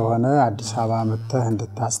ስለሆነ አዲስ አበባ መጥተህ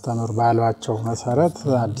እንድታስተምር ባሏቸው መሰረት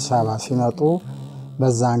አዲስ አበባ ሲመጡ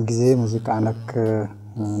በዛን ጊዜ ሙዚቃ ነክ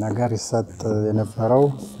ነገር ይሰጥ የነበረው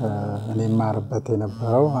እኔ ማርበት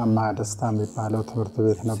የነበረው አማሃ ደስታ የሚባለው ትምህርት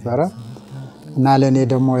ቤት ነበረ እና ለኔ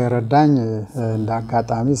ደግሞ የረዳኝ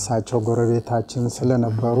እንዳጋጣሚ እሳቸው ጎረቤታችን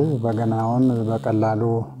ስለነበሩ በገናውን በቀላሉ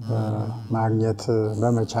ማግኘት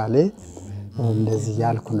በመቻሌ እንደዚህ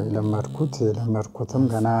ያልኩ ነው የለመድኩትም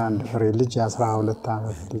ገና አንድ ፍሬ ልጅ 12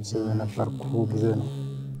 ዓመት ልጅ ነበርኩ ጊዜ ነው።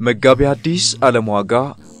 መጋቢ ሐዲስ አለምዋጋ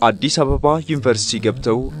አዲስ አበባ ዩኒቨርሲቲ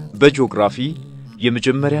ገብተው በጂኦግራፊ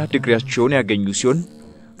የመጀመሪያ ዲግሪያቸውን ያገኙ ሲሆን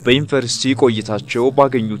በዩኒቨርሲቲ ቆይታቸው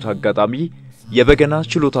ባገኙት አጋጣሚ የበገና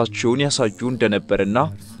ችሎታቸውን ያሳዩ እንደነበርና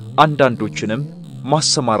አንዳንዶችንም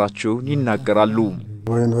ማስተማራቸውን ይናገራሉ።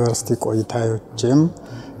 በዩኒቨርሲቲ ቆይታዎችም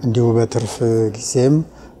እንዲሁ በትርፍ ጊዜም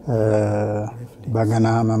በገና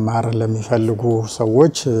መማር ለሚፈልጉ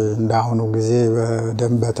ሰዎች እንዳሁኑ ጊዜ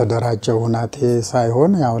በደንብ በተደራጀ ሁናቴ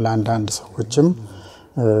ሳይሆን ያው ለአንዳንድ ሰዎችም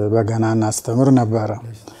በገናን አስተምር ነበር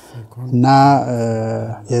እና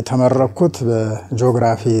የተመረኩት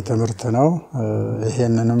በጂኦግራፊ ትምህርት ነው።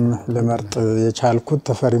 ይሄንንም ለመርጥ የቻልኩት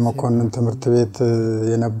ተፈሪ መኮንን ትምህርት ቤት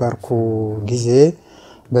የነበርኩ ጊዜ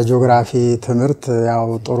በጂኦግራፊ ትምህርት ያው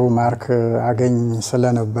ጥሩ ማርክ አገኝ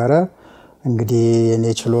ስለነበረ እንግዲህ የኔ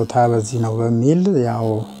ችሎታ በዚህ ነው በሚል ያው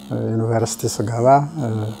ዩኒቨርሲቲ ስገባ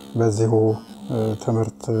በዚሁ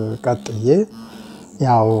ትምህርት ቀጥዬ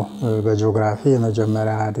ያው በጂኦግራፊ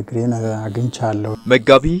የመጀመሪያ ዲግሪን አግኝቻለሁ።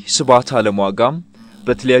 መጋቢ ስብሐት አለምዋጋም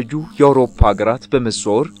በተለያዩ የአውሮፓ ሀገራት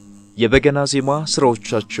በመዘዋወር የበገና ዜማ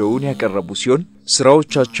ስራዎቻቸውን ያቀረቡ ሲሆን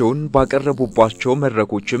ስራዎቻቸውን ባቀረቡባቸው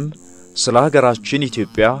መድረኮችም ስለ ሀገራችን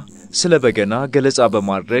ኢትዮጵያ ስለ በገና ገለጻ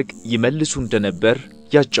በማድረግ ይመልሱ እንደነበር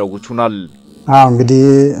ያጫውቱናል። እንግዲህ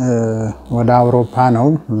ወደ አውሮፓ ነው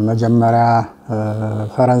መጀመሪያ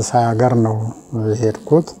ፈረንሳይ ሀገር ነው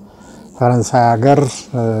የሄድኩት። ፈረንሳይ ሀገር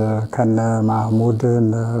ከነ ማህሙድ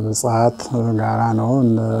ብጻት ጋራ ነው።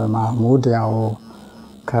 ማህሙድ ያው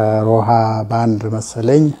ከሮሃ ባንድ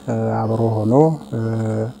መሰለኝ አብሮ ሆኖ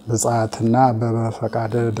ብጻትና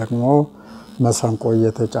በፈቃድ ደግሞ መሰንቆ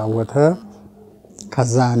እየተጫወተ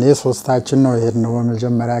ከዛ እኔ ሶስታችን ነው የሄድነው።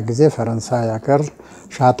 በመጀመሪያ ጊዜ ፈረንሳይ ሀገር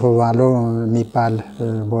ሻቶ ባሎ የሚባል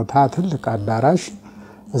ቦታ ትልቅ አዳራሽ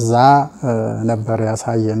እዛ ነበር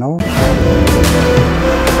ያሳየነው።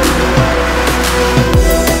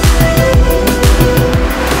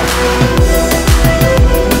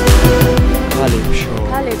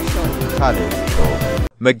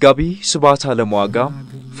 መጋቢ ስብሐት አለምዋጋ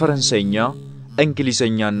ፈረንሳይኛ፣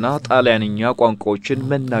 እንግሊዘኛና ጣሊያንኛ ቋንቋዎችን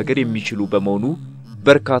መናገር የሚችሉ በመሆኑ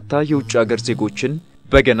በርካታ የውጭ ሀገር ዜጎችን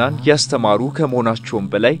በገናን ያስተማሩ ከመሆናቸውም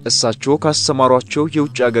በላይ እሳቸው ካስተማሯቸው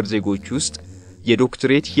የውጭ ሀገር ዜጎች ውስጥ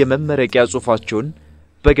የዶክትሬት የመመረቂያ ጽሑፋቸውን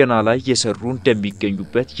በገና ላይ የሰሩ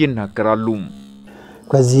እንደሚገኙበት ይናገራሉ።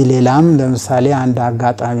 ከዚህ ሌላም ለምሳሌ አንድ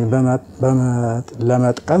አጋጣሚ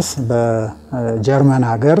ለመጥቀስ በጀርመን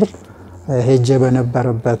ሀገር ሄጄ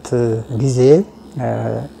በነበረበት ጊዜ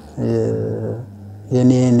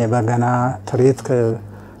የኔን በገና ትርኢት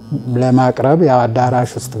ለማቅረብ ያው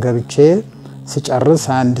አዳራሽ ውስጥ ገብቼ ስጨርስ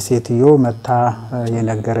አንድ ሴትዮ መታ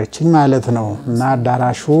የነገረችኝ ማለት ነው እና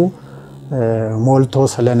አዳራሹ ሞልቶ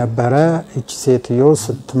ስለነበረ እቺ ሴትዮ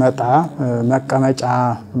ስትመጣ መቀመጫ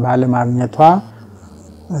ባለማግኘቷ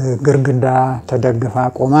ግርግዳ ተደግፋ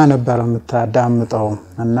ቆማ ነበር የምታዳምጠው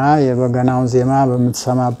እና የበገናውን ዜማ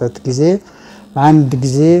በምትሰማበት ጊዜ አንድ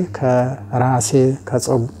ጊዜ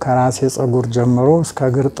ከራሴ ጸጉር ጀምሮ እስከ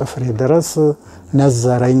እግር ጥፍሬ ድረስ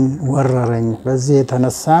ነዘረኝ ወረረኝ። በዚህ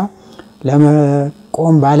የተነሳ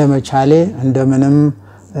ለመቆም ባለመቻሌ እንደምንም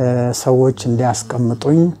ሰዎች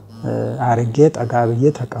እንዲያስቀምጡኝ አርጌ ጠጋብዬ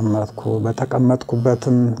ተቀመጥኩ።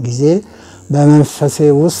 በተቀመጥኩበትም ጊዜ በመንፈሴ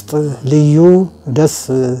ውስጥ ልዩ ደስ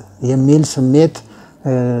የሚል ስሜት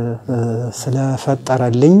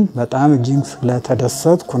ስለፈጠረልኝ በጣም እጅግ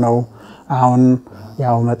ስለተደሰትኩ ነው። አሁን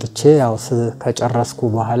ያው መጥቼ ያው ከጨረስኩ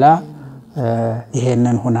በኋላ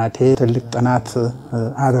ይሄንን ሁናቴ ትልቅ ጥናት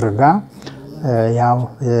አድርጋ ያው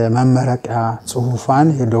የመመረቂያ ጽሑፋን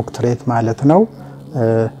የዶክትሬት ማለት ነው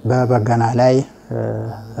በበገና ላይ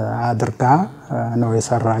አድርጋ ነው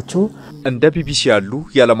የሰራችው። እንደ ቢቢሲ ያሉ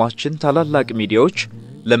የዓለማችን ታላላቅ ሚዲያዎች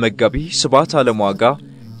ለመጋቢ ስብሐት አለምዋጋ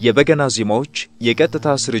የበገና ዜማዎች የቀጥታ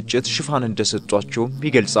ስርጭት ሽፋን እንደሰጧቸው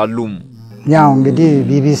ይገልጻሉ። ያው እንግዲህ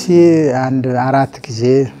ቢቢሲ አንድ 4 ጊዜ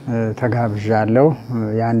ተጋብዣለሁ።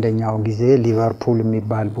 የአንደኛው ጊዜ ሊቨርፑል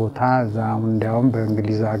የሚባል ቦታ እዛው እንዲያውም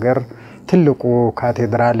በእንግሊዝ ሀገር ትልቁ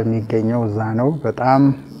ካቴድራል የሚገኘው እዛ ነው። በጣም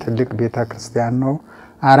ትልቅ ቤተክርስቲያን ነው።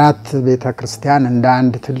 4 ቤተክርስቲያን እንደ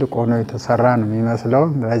አንድ ትልቅ ሆኖ የተሰራ ነው የሚመስለው።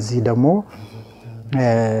 በዚህ ደግሞ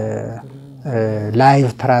ላይቭ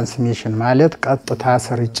ትራንስሚሽን ማለት ቀጥታ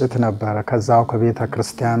ስርጭት ነበር። ከዛው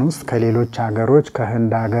ከቤተክርስቲያን ውስጥ ከሌሎች ሀገሮች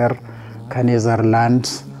ከህንድ ሀገር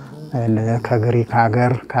ከኔዘርላንድስ ከግሪክ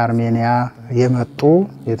ሀገር ከአርሜኒያ የመጡ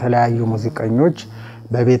የተለያዩ ሙዚቀኞች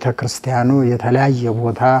በቤተክርስቲያኑ የተለያየ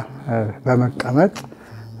ቦታ በመቀመጥ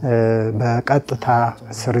በቀጥታ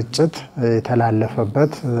ስርጭት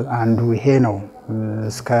የተላለፈበት አንዱ ይሄ ነው።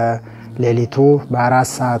 እስከ ሌሊቱ በ4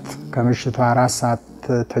 ሰዓት ከምሽቱ 4 ሰዓት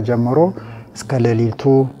ተጀምሮ እስከ ሌሊቱ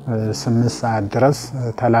 8 ሰዓት ድረስ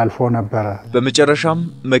ተላልፎ ነበር። በመጨረሻም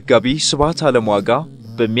መጋቢ ስብሐት አለምዋጋ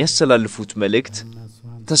በሚያስተላልፉት መልእክት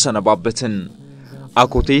ተሰነባበትን።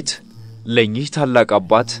 አኮቴት ለኚህ ታላቅ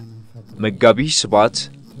አባት መጋቢ ስብሐት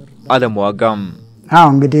አለምዋጋ።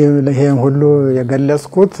 እንግዲህ ይሄን ሁሉ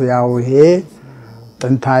የገለጽኩት ያው ይሄ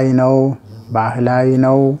ጥንታዊ ነው፣ ባህላዊ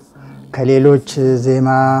ነው፣ ከሌሎች ዜማ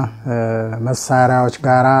መሳሪያዎች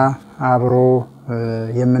ጋራ አብሮ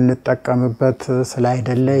የምንጠቀምበት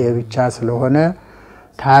ስላይደለ የብቻ ስለሆነ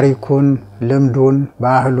ታሪኩን፣ ልምዱን፣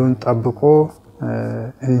 ባህሉን ጠብቆ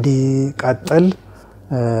እንዲቀጥል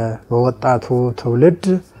በወጣቱ ትውልድ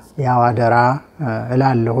ያው አደራ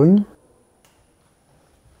እላለሁኝ።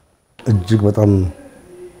 እጅግ በጣም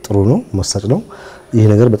ጥሩ ነው፣ መሳጭ ነው። ይሄ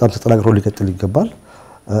ነገር በጣም ተጠናክሮ ሊቀጥል ይገባል።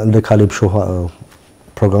 እንደ ካሌብ ሾው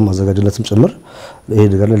ፕሮግራም አዘጋጅነትም ጭምር ይሄ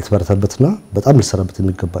ነገር ላይ ልትበረታበትና በጣም ሊሰራበት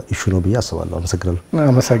የሚገባ ኢሹ ነው ብዬ አስባለሁ።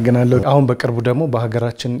 አመሰግናለሁ። አሁን በቅርቡ ደግሞ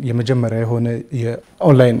በሀገራችን የመጀመሪያ የሆነ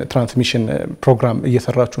የኦንላይን ትራንስሚሽን ፕሮግራም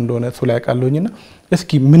እየሰራችሁ እንደሆነ እሱ ላይ አውቃለሁኝና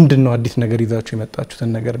እስኪ ምንድነው አዲስ ነገር ይዛችሁ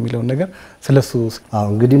የመጣችሁትን ነገር የሚለው ነገር ስለሱ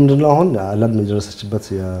እንግዲህ ምንድነው አሁን ዓለም የደረሰችበት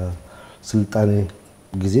የስልጣኔ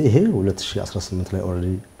ጊዜ ይሄ 2018 ላይ ኦሬዲ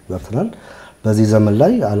ገብተናል። በዚህ ዘመን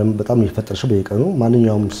ላይ ዓለም በጣም እየፈጠረች በየቀኑ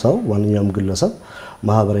ማንኛውም ሰው ማንኛውም ግለሰብ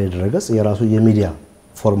ማህበራዊ ድረገጽ የራሱ የሚዲያ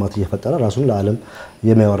ፎርማት እየፈጠረ ራሱን ለዓለም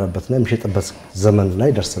የሚያወራበትና የሚሸጥበት ዘመን ላይ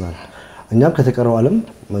ደርሰናል። እኛም ከተቀረው ዓለም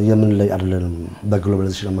የምን ላይ አይደለንም።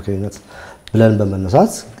 በግሎባላይዜሽን አማካኝነት ብለን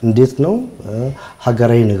በመነሳት እንዴት ነው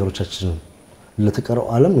ሀገራዊ ነገሮቻችንን ለተቀረው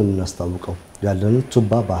ዓለም የምናስተዋውቀው ያለን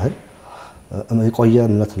ቱባ ባህል የቆየ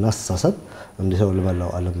እምነትና አስተሳሰብ እንዴት ነው ለመላው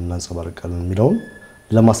ዓለም እናንጸባርቃለን የሚለውን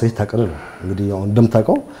ለማሳየት ታቀደ ነው። እንግዲህ ያው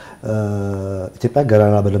እንደምታውቀው ኢትዮጵያ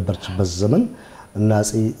ገናና በነበረችበት ዘመን እና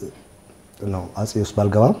አጼ ውስጥ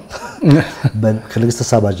ባልገባ ከንግስት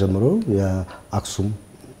ሳባ ጀምሮ የአክሱም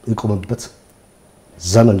የቆመበት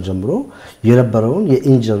ዘመን ጀምሮ የነበረውን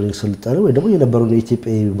የኢንጂነሪንግ ስልጣኔ ወይ ደግሞ የነበረውን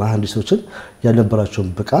የኢትዮጵያ መሐንዲሶችን ያነበራቸውን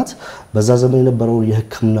ብቃት በዛ ዘመን የነበረው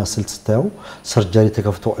የሕክምና ስልት ስታየው ሰርጀሪ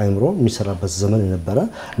ተከፍቶ አይምሮ የሚሰራበት ዘመን የነበረ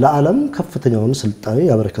ለዓለም ከፍተኛውን ስልጣኔ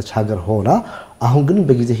ያበረከተች ሀገር ሆና አሁን ግን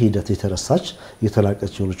በጊዜ ሂደት የተረሳች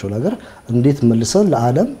የተላቀች የሆነችው ነገር እንዴት መልሰን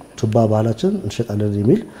ለዓለም ቱባ ባህላችን እንሸጣለን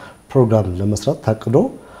የሚል ፕሮግራም ለመስራት ታቅዶ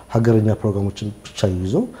ሀገረኛ ፕሮግራሞችን ብቻ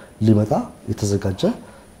ይዞ ሊመጣ የተዘጋጀ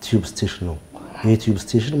ቲዩብ ስቴሽን ነው። የዩቲዩብ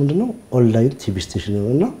ስቴሽን ምንድነው? ኦንላይን ቲቪ ስቴሽን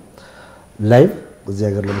ነውና ላይቭ እዚህ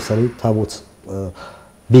ሀገር ለምሳሌ ታቦት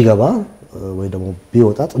ቢገባ ወይ ደግሞ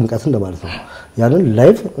ቢወጣ ጥምቀት እንደማለት ነው። ያንን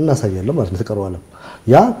ላይቭ እናሳያለን ማለት ነው ተቀረው ዓለም።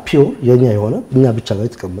 ያ ፒዮር የኛ የሆነ እኛ ብቻ ጋር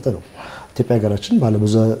የተቀመጠ ነው። ኢትዮጵያ ሀገራችን ባለ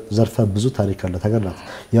ብዙ ዘርፈ ብዙ ታሪክ አላት ሀገር ናት።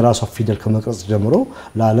 የራሷ ፊደል ከመቅረጽ ጀምሮ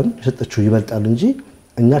ለዓለም የሰጠችው ይበልጣል እንጂ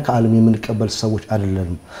እኛ ከዓለም የምንቀበል ሰዎች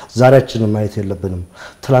አይደለንም። ዛሬያችንን ማየት የለብንም።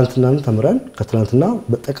 ትላንትናን ተምረን ከትላንትና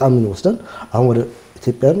በጠቃሚን ወስደን አሁን ወደ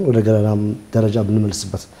ኢትዮጵያን ወደ ገናና ደረጃ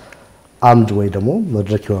ብንመልስበት አምድ ወይ ደግሞ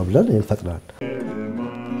መድረክ ይሆናል ብለን እንፈጥራለን።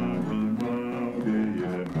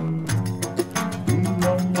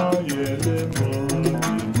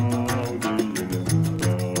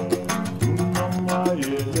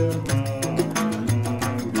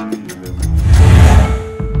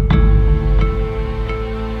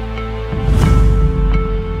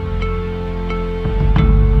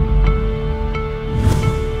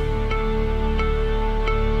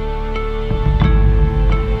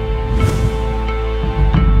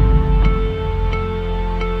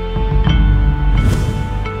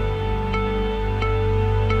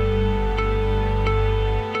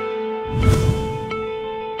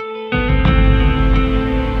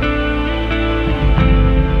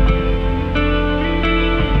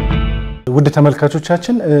 ውድ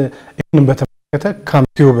ተመልካቾቻችን ይህንን በተመለከተ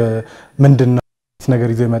ካምፒው ምንድነው ነገር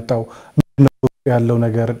ይዞ የመጣው ምንድነው ያለው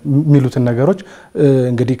ነገር ሚሉትን ነገሮች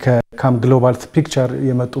እንግዲህ ከካም ግሎባል ፒክቸር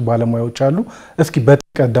የመጡ ባለሙያዎች አሉ እስኪ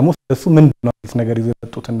በተቀደሙ እሱ ምንድነው አዲስ ነገር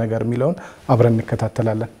ይዘጡትን ነገር ሚለውን አብረን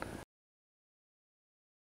እንከታተላለን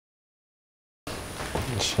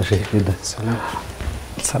ሰላም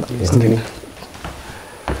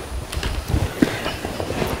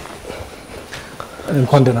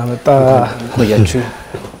እንኳን ደህና መጣ ቆያችሁ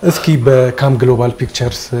እስኪ በካም ግሎባል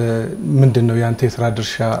ፒክቸርስ ምንድነው ያንተ የሥራ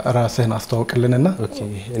ድርሻ ራስህን አስተዋውቅልንና ኦኬ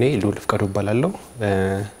እኔ ሉል ፍቃዱ እባላለሁ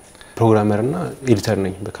ፕሮግራመር እና ኤዲተር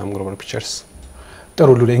ነኝ በካም ግሎባል ፒክቸርስ ጥሩ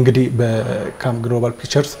ሉል እንግዲህ በካም ግሎባል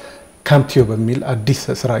ፒክቸርስ ካምቲዮ በሚል አዲስ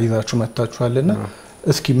ስራ ይዛችሁ መጣችኋልና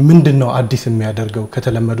እስኪ ምንድነው አዲስ የሚያደርገው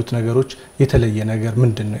ከተለመዱት ነገሮች የተለየ ነገር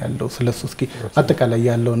ምንድነው ያለው ስለሱ እስኪ አጠቃላይ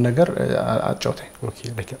ያለው ነገር አጫውተኝ ኦኬ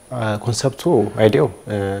ኮንሰፕቱ አይዲያው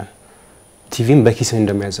ቲቪም በኪስ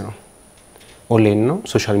እንደሚያዝ ነው ኦንላይን ነው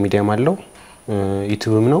ሶሻል ሚዲያም አለው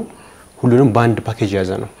ዩቲዩብም ነው ሁሉንም በአንድ ፓኬጅ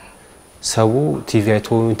ያዘ ነው ሰው ቲቪ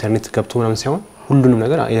አይቶ ኢንተርኔት ገብቶ ምናምን ሳይሆን ሁሉንም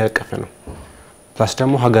ነገር ያቀፈ ነው ፕላስ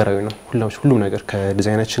ደግሞ ሀገራዊ ነው ሁሉም ነገር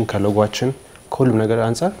ከዲዛይናችን ከሎጎአችን ከሁሉም ነገር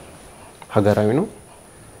አንፃር ሀገራዊ ነው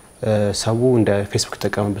ሰው እንደ ፌስቡክ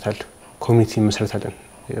ተጠቀምበታል ኮሚኒቲ መስርታለን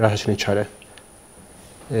ራሳችን ይቻለ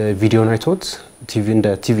ቪዲዮ አይቶት ቲቪ እንደ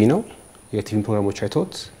ቲቪ ነው የቲቪ ፕሮግራሞች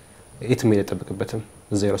አይቶት ኢት ሜል ተጠብቅበትም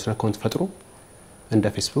እዛ የራሱን አካውንት ፈጥሮ እንደ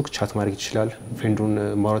ፌስቡክ ቻት ማድረግ ይችላል ፍሬንዱን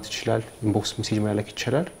ማውራት ይችላል ኢንቦክስ ሜሴጅ ማላክ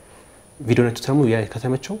ይችላል ቪዲዮ አይቶት ደግሞ ያ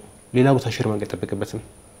ከተመቸው ሌላ ቦታ ሼር ማድረግ ተጠብቅበትም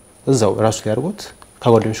እዛው ራሱ ላይ አድርጎት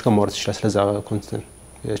ከጓደኞቹ ጋር ማውራት ይችላል ስለዛ ኮንተንት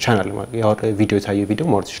ቻናል ያው ቪዲዮ ታየ ቪዲዮ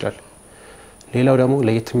ማውራት ይችላል ሌላው ደግሞ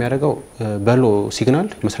ለየት የሚያደርገው በሎ ሲግናል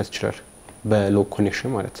መስራት ይችላል በሎ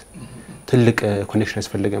ኮኔክሽን ማለት ትልቅ ኮኔክሽን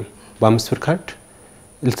ያስፈልግም በ5 ብር ካርድ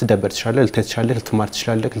ልትደበር ትችላለህ ልትተቻለህ ልትማር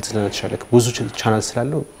ትችላለህ ልትዝናና ትችላለህ ብዙ ቻናል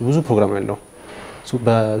ስላለው ብዙ ፕሮግራም ያለው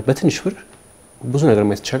በትንሽ ብር ብዙ ነገር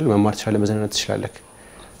ማየት ይችላል መማር ትችላለህ መዝናናት ትችላለህ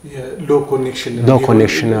ሎ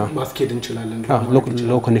ኮኔክሽን ማስኬድ እንችላለን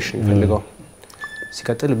ሎ ኮኔክሽን ይፈልጋው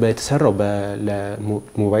ሲቀጥል በተሰራው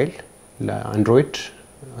ለሞባይል ለአንድሮይድ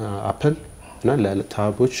አፕል እና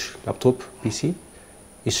ለታቦች ላፕቶፕ ፒሲ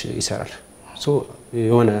ይሰራል ሶ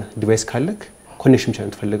የሆነ ዲቫይስ ካለክ ኮኔክሽን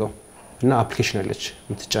ቻናል ትፈልጋው እና አፕሊኬሽን አለች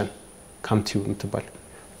ምትጫን ካምቲው ምትባል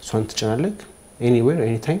እሷን ትጫናለክ ኤኒዌር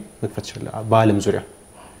ኤኒ ታይም መክፈት ይችላል በአለም ዙሪያ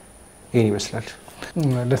ኤኒ ይመስላል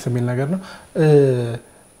ደስ የሚል ነገር ነው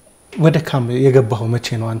ወደ ካም የገባው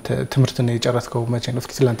መቼ ነው አንተ ትምርትን የጨረስከው መቼ ነው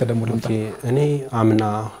እስኪ ስላንተ ደሞ ልምጣ እኔ አምና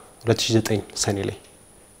 2009 ሰኔ ላይ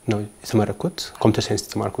ነው የተመረኩት ኮምፒውተር ሳይንስ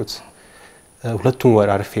ተማርኩት ሁለቱም ወር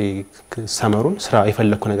አርፌ ሰመሩን ስራ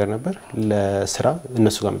የፈለኩ ነገር ነበር ለስራ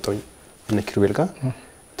እነሱ ጋር መጣሁኝ እነ ኪሩቤል ጋር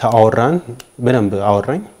ታወራን በደንብ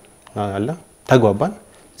አወራኝ አላ ተግባባን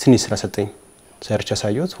ስኒ ስራ ሰጠኝ ሰርቻ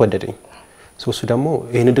ሳይዮት ወደደኝ ሶሱ ደግሞ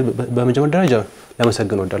ይሄን ድል በመጀመሪያ ደረጃ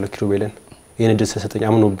ለመሰግነው ወዳለው ኪሩቤልን ይሄን ድል ሰጠኝ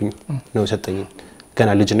አምኖብኝ ነው ሰጠኝ ገና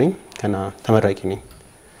ልጅ ነኝ ገና ተመራቂ ነኝ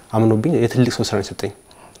አምኖብኝ የትልቅ ሰው ስራ ሰጠኝ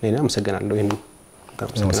ለኔ አመሰግናለሁ ይሄን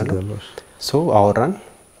አመሰግናለሁ ሶ አወራን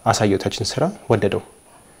አሳየውታችን ስራ ወደደው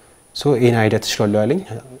ሶ ኢን አይዲያ ተሽሏል ያለኝ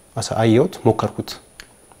አሳየውት ሞከርኩት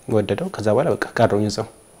ወደደው ከዛ በኋላ በቃ ቀረውኝ እዛው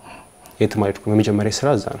የትማሪቱ የመጀመሪያ ስራ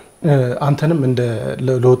እዛ ነው አንተንም እንደ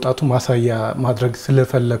ለወጣቱ ማሳያ ማድረግ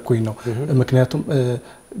ስለፈለኩኝ ነው ምክንያቱም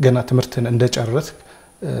ገና ትምርትን እንደጨረስ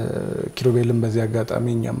ኪሩቤልን በዚህ አጋጣሚ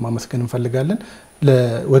እኛም ማመስገን እንፈልጋለን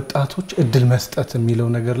ለወጣቶች እድል መስጠት የሚለው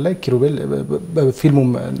ነገር ላይ ኪሩቤል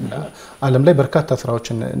በፊልሙም ዓለም ላይ በርካታ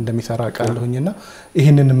ስራዎችን እንደሚሰራ ቃልሁኝና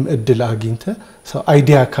ይሄንንም እድል አግኝተ ሰው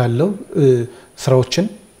አይዲያ ካለው ስራዎችን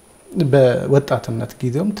በወጣትነት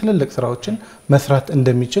ጊዜውም ትልልቅ ስራዎችን መስራት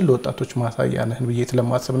እንደሚችል ለወጣቶች ማሳያ ነህ ብዬ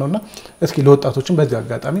ስለማስብ ነውና እስኪ ለወጣቶችን በዚህ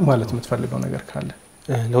አጋጣሚ ማለት የምትፈልገው ነገር ካለ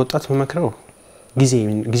ለወጣት መመክረው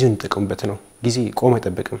ጊዜውን ተጠቀሙበት ነው ጊዜ ቆሞ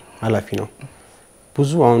አይጠብቅም ኃላፊ ነው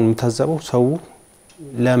ብዙ አሁን የምታዘበው ሰው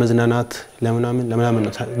ለመዝናናት ለምናምን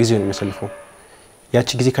ነው ጊዜውን የሚያሳልፈው ያቺ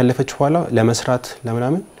ጊዜ ካለፈች በኋላ ለመስራት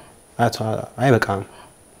ለምናምን አይበቃም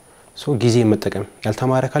ሶ ጊዜ መጠቀም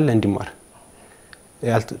ያልተማረ ካለ እንዲማር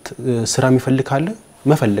ስራ የሚፈልግ ካለ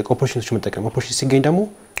መፈለግ ኦፖርቹኒቲዎች መጠቀም ኦፖርቹኒቲ ሲገኝ ደግሞ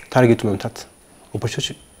ታርጌቱ መምታት ኦፖርቹኒቲዎች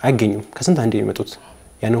አይገኙም ከስንት አንዴ የሚመጡት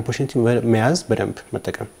ያን ኦፖርቹኒቲ መያዝ በደንብ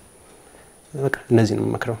መጠቀም በቃ እነዚህ ነው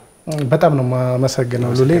መከረው በጣም ነው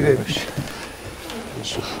ማመሰግነው ሉሌ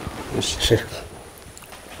እሺ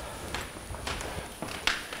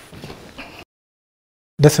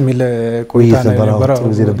ደስ የሚል ቆይታ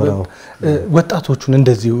ነው ወጣቶቹን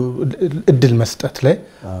እንደዚህ እድል መስጠት ላይ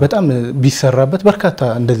በጣም ቢሰራበት በርካታ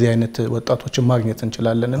እንደዚህ አይነት ወጣቶችን ማግኘት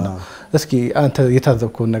እንችላለንና እስኪ አንተ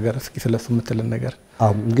የታዘብከው ነገር እስኪ ስለሱ የምትልን ነገር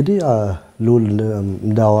እንግዲህ ሉል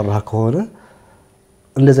እንዳወራ ከሆነ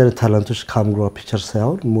እንደዚህ አይነት ታላንቶች ካምግሮ ፒክቸርስ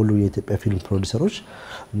ሳይሆን ሙሉ የኢትዮጵያ ፊልም ፕሮዲውሰሮች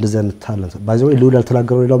እንደዚህ አይነት ታላንት ባይዘው ልውል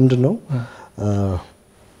ያልተናገረው ሌላው ምንድነው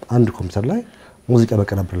አንድ ኮምፒውተር ላይ ሙዚቃ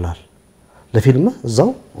ያቀናብርልሃል ለፊልም እዛው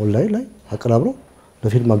ኦንላይን ላይ አቀናብሮ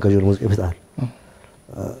ለፊልም አጋዥ ሙዚቃ ይፈጣል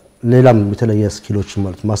ሌላም የተለየ ስኪሎች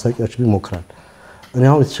ማለት ማሳቂያዎች ቢሞክራል እኔ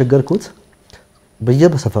አሁን የተቸገርኩት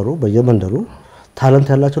በየበሰፈሩ በየመንደሩ ታላንት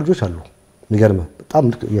ያላቸው ልጆች አሉ የሚገርም በጣም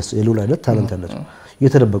የሉል አይነት ታላንት ያላቸው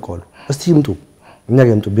እየተደበቁ አሉ እስቲ ይምጡ እኛ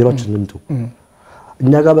ጋር ይምጡ ቢሮችን ይምጡ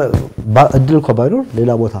እኛ ጋር እድል እንኳን ባይኖር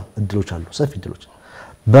ሌላ ቦታ እድሎች አሉ ሰፊ እድሎች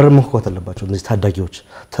በር መክፈት አለባቸው እነዚህ ታዳጊዎች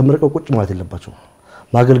ተመርቀው ቁጭ ማለት የለባቸው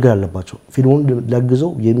ማገልገል አለባቸው ፊልሙን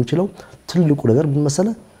ሊያግዘው የሚችለው ትልቁ ነገር ምን መሰለ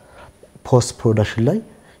ፖስት ፕሮዳክሽን ላይ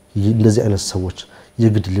እንደዚህ አይነት ሰዎች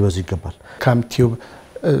የግድ ሊበዙ ይገባል ካምቲዩብ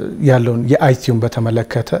ያለውን የአይቲዩም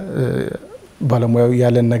በተመለከተ ባለሙያው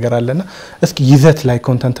ያለን ነገር አለና እስኪ ይዘት ላይ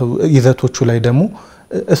ኮንተንት ይዘቶቹ ላይ ደግሞ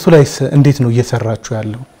እሱ ላይ እንዴት ነው እየሰራችሁ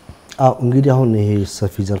ያለው አው እንግዲህ አሁን ይሄ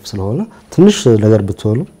ሰፊ ዘርፍ ስለሆነ ትንሽ ነገር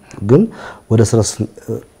ብትሆኑ ግን ወደ ስራ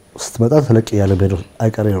ስትመጣ ተለቅ ያለ ቤዶ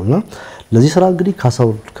አይቀሬ ነውና ለዚህ ስራ እንግዲህ ካሳው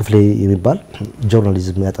ክፍሌ የሚባል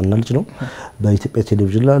ጆርናሊዝም ያጠና ልጅ ነው በኢትዮጵያ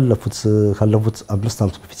ቴሌቪዥን ላይ ካለፉት 5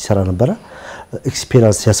 ዓመት በፊት ይሰራ ነበር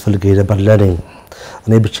ኤክስፒሪየንስ ያስፈልገው ነበር ለኔ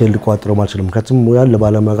እኔ ብቻዬን ልቋጥረው ማልችልም ከትም ሙያ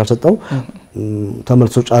ለባለሙያ ጋር ሰጣው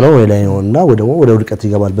ተመልሶ ጫለው ወይ ላይ ነውና ወደ ውድቀት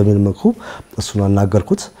ይገባል በሚል መልኩ እሱን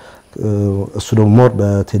አናገርኩት እሱ ደግሞ ሞር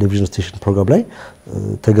በቴሌቪዥን ስቴሽን ፕሮግራም ላይ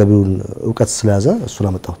ተገቢውን ዕውቀት ስለያዘ እሱን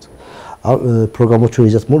አመጣሁት ፕሮግራሞቹ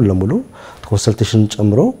ይዘት ሙሉ ለሙሉ ኮንሰልቴሽን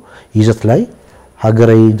ጨምሮ ይዘት ላይ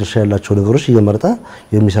ሀገራዊ ድርሻ ያላቸው ነገሮች እየመረጠ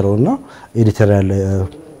የሚሰራውና ኤዲቶሪያል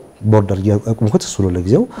ቦርደር ያቆምኩት እሱ ነው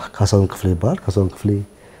ለጊዜው ካሳውን ክፍሌ ይባላል ካሳውን ክፍሌ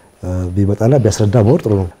ቢመጣና ቢያስረዳ ሞር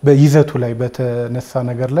ጥሩ ነው በይዘቱ ላይ በተነሳ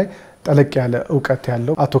ነገር ላይ ጠለቅ ያለ ዕውቀት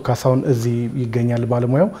ያለው አቶ ካሳውን እዚህ ይገኛል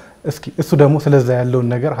ባለሙያው እስኪ እሱ ደግሞ ስለዛ ያለውን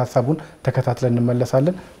ነገር ሐሳቡን ተከታትለን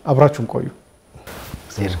እንመለሳለን አብራችሁን ቆዩ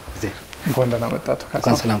ዜር እንኳን ደህና መጣቱ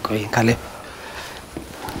እንኳን ሰላም ቆይ ካሌብ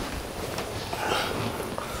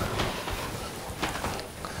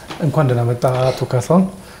እንኳን ደህና መጣ አቶ ካሳውን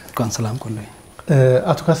እንኳን ሰላም ቆይ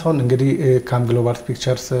አቶ ካሳውን እንግዲህ ካም ግሎባል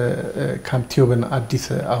ፒክቸርስ ካምቲዩብን አዲስ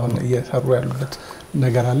አሁን እየሰሩ ያሉት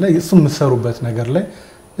ነገር አለ እሱም መሰሩበት ነገር ላይ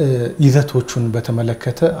ይዘቶቹን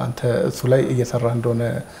በተመለከተ አንተ እሱ ላይ እየሰራ እንደሆነ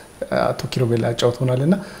አቶ ኪሩቤል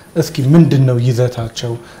አጫውቶናልና እስኪ ምንድነው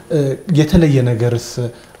ይዘታቸው የተለየ ነገርስ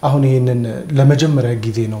አሁን ይሄንን ለመጀመሪያ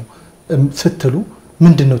ጊዜ ነው ስትሉ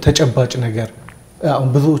ምንድነው ተጨባጭ ነገር አሁን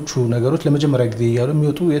ብዙዎቹ ነገሮች ለመጀመሪያ ጊዜ ያሉ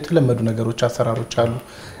የሚወጡ የተለመዱ ነገሮች አሰራሮች አሉ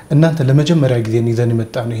እናንተ ለመጀመሪያ ጊዜ ይዘን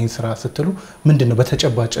የመጣነው ይሄን ስራ ስትሉ ምንድነው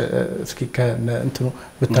በተጨባጭ እስኪ ከእንትኑ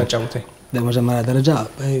ብታጫውተኝ ለመጀመሪያ ደረጃ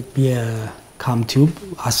የካምቲዩብ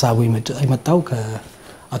ሐሳቡ የመጣው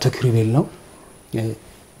ከአቶ ኪሩቤል ነው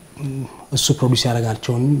እሱ ፕሮዲዩስ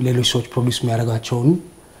ያደርጋቸውን ሌሎች ሰዎች ፕሮዲዩስ የሚያደርጋቸውን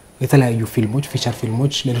የተለያዩ ፊልሞች ፊቸር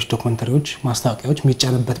ፊልሞች ሌሎች ዶክመንተሪዎች ማስታወቂያዎች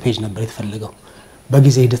የሚጫንበት ፔጅ ነበር የተፈለገው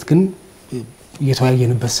በጊዜ ሂደት ግን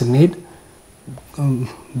እየተወያየንበት ስንሄድ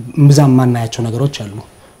ምዛም ማናያቸው ነገሮች አሉ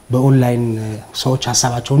በኦንላይን ሰዎች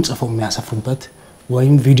ሐሳባቸውን ጽፈው የሚያሰፍሩበት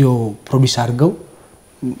ወይም ቪዲዮ ፕሮዲዩስ አድርገው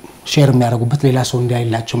ሼር የሚያደርጉበት ሌላ ሰው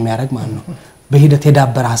እንዲያይላቸው የሚያደርግ ማለት ነው በሂደት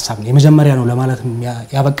የዳበረ ሐሳብ ነው የመጀመሪያ ነው ለማለት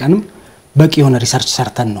ያበቃንም በቂ የሆነ ሪሰርች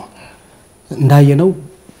ሰርተን ነው እንዳየነው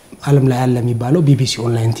ዓለም ላይ ያለ የሚባለው ቢቢሲ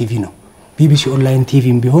ኦንላይን ቲቪ ነው ቢቢሲ ኦንላይን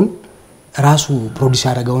ቲቪም ቢሆን ራሱ ፕሮዲዩስ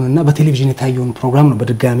ያደረገውንና በቴሌቪዥን የታየውን ፕሮግራም ነው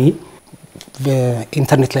በድጋሚ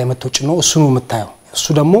በኢንተርኔት ላይ መጥቶ ነው እሱ ነው የምታየው እሱ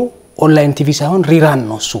ደግሞ ኦንላይን ቲቪ ሳይሆን ሪራን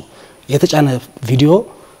ነው እሱ የተጫነ ቪዲዮ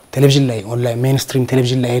ቴሌቪዥን ላይ ኦንላይን ሜንስትሪም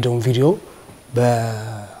ቴሌቪዥን ላይ ሄደውን ቪዲዮ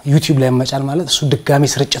በዩቲዩብ ላይ መጫን ማለት እሱ ድጋሚ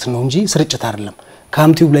ስርጭት ነው እንጂ ስርጭት አይደለም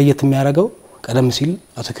ካምቲዩብ ላይ የሚያደርገው ቀደም ሲል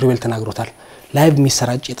አቶ ኪሩቤል ተናግሮታል ላይቭ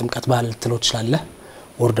የሚሰራጭ የጥምቀት በዓል ትሎች ስላለ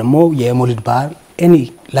ወር ደግሞ የሞሊድ በዓል ኤኒ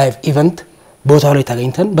ላይቭ ኢቨንት ቦታው ላይ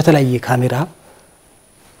ተገኝተን በተለያየ ካሜራ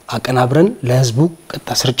አቀናብረን ለህዝቡ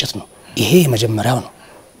ቀጥታ ስርጭት ነው ይሄ የመጀመሪያው ነው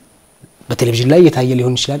በቴሌቪዥን ላይ የታየ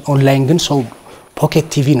ሊሆን ይችላል ኦንላይን ግን ሰው ፖኬት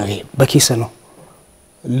ቲቪ ነው ይሄ በኪስ ነው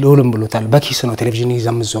ሎልም ብሎታል በኪስ ነው ቴሌቪዥን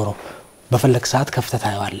ይዘምዞረው በፈለክ ሰዓት ከፍተህ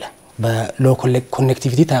ታየዋለህ በሎ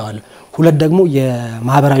ኮኔክቲቪቲ ታየዋለህ ሁለት ደግሞ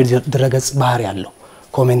የማህበራዊ ድረገጽ ባህሪ ያለው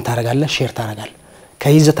ኮሜንት ታረጋለህ ሼር ታረጋለህ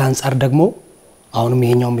ከይዘት አንፃር ደግሞ አሁንም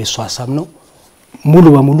ይሄኛው የሱ ሐሳብ ነው ሙሉ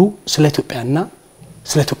በሙሉ ስለ ኢትዮጵያና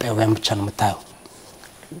ስለ ኢትዮጵያውያን ብቻ ነው የምታየው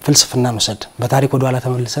ፍልስፍና መስድ በታሪክ ወደ ኋላ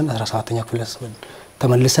ተመልሰን 17ኛ ክፍለ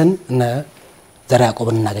ተመልሰን እነ ዘራ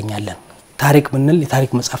ያዕቆብን እናገኛለን ታሪክ ምንል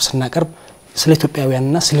የታሪክ መጽሐፍ ስናቀርብ ስለ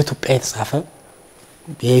ኢትዮጵያውያንና ስለ ኢትዮጵያ የተጻፈ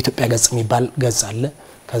የኢትዮጵያ ገጽ የሚባል ገጽ አለ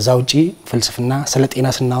ከዛ ውጪ ፍልስፍና ስለ ጤና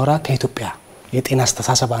ስናወራ ከኢትዮጵያ የጤና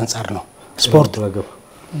አስተሳሰብ አንፃር ነው ስፖርት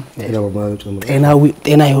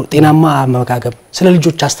ጤናማ አመጋገብ ስለ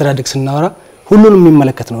ልጆች አስተዳደግ ስናወራ ሁሉንም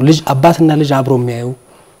የሚመለከት ነው ልጅ አባትና ልጅ አብሮ የሚያዩ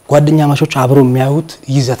ጓደኛ ማቾች አብሮ የሚያዩት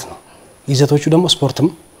ይዘት ነው ይዘቶቹ ደግሞ ስፖርትም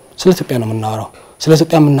ስለ ኢትዮጵያ ነው የምናወራው ስለ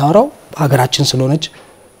ኢትዮጵያ የምናወራው ሀገራችን ስለሆነች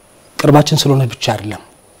ቅርባችን ስለሆነች ብቻ አይደለም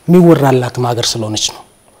የሚወራላትም ሀገር ስለሆነች ነው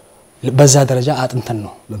በዛ ደረጃ አጥንተን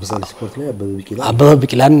ነው ለምሳሌ ስፖርት ላይ አበበ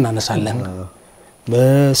ቢቂላን እናነሳለን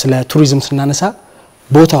ስለ ቱሪዝም ስናነሳ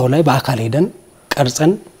ቦታው ላይ በአካል ሄደን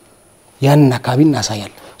ቀርጸን ያንን አካባቢ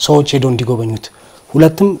እናሳያለን ሰዎች ሄደው እንዲጎበኙት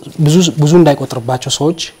ሁለቱም ብዙ እንዳይቆጥርባቸው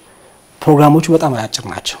ሰዎች ፕሮግራሞቹ በጣም አጭር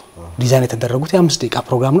ናቸው ዲዛይን የተደረጉት የ5 ደቂቃ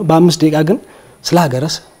ፕሮግራም ነው በ5 ደቂቃ ግን ስለ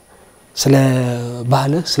ሀገርስ ስለ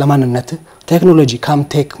ባህል ስለ ማንነት ቴክኖሎጂ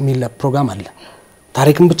ካምቴክ ሚል ፕሮግራም አለ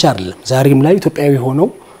ታሪክም ብቻ አይደለም ዛሬም ላይ ኢትዮጵያዊ ሆነው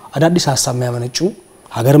አዳዲስ ሀሳብ የሚያመነጩ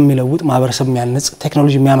ሀገርም የሚለውጥ ማህበረሰብ የሚያነጽ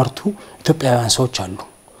ቴክኖሎጂ የሚያመርቱ ኢትዮጵያውያን ሰዎች አሉ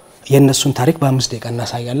የነሱን ታሪክ በ5 ደቂቃ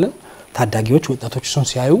እናሳያለን ታዳጊዎች ወጣቶች እሱን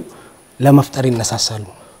ሲያዩ ለመፍጠር ይነሳሳሉ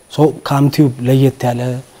ሶ ካምቲዩብ ለየት ያለ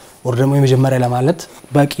ወርደሞ የመጀመሪያ ለማለት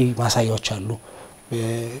በቂ ማሳያዎች አሉ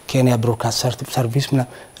ኬንያ ብሮድካስት ሰርቪስ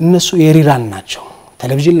እነሱ የሪራን ናቸው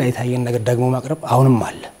ቴሌቪዥን ላይ ታየን ነገር ደግሞ ማቅረብ አሁንም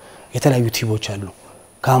አለ የተለያዩ ቲቪዎች አሉ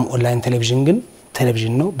ካም ኦንላይን ቴሌቪዥን ግን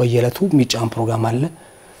ቴሌቪዥን ነው በየለቱ የሚጫን ፕሮግራም አለ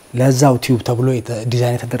ለዛው ቲዩብ ተብሎ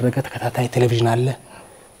ዲዛይን የተደረገ ተከታታይ ቴሌቪዥን አለ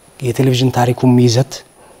የቴሌቪዥን ታሪኩም ይዘት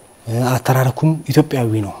አተራረኩም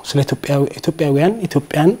ኢትዮጵያዊ ነው ስለ ኢትዮጵያውያን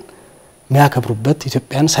ኢትዮጵያን የሚያከብሩበት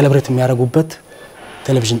ኢትዮጵያን ሴሌብሬት የሚያደርጉበት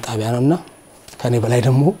ቴሌቪዥን ጣቢያ ነውና ከኔ በላይ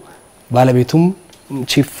ደግሞ ባለቤቱም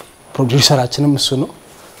ቺፍ ፕሮዲውሰራችንም እሱ ነው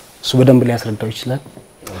እሱ በደንብ ሊያስረዳው ይችላል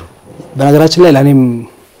በነገራችን ላይ ለኔም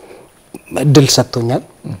እድል ሰጥቶኛል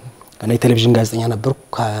እኔ ቴሌቪዥን ጋዜጠኛ ነበርኩ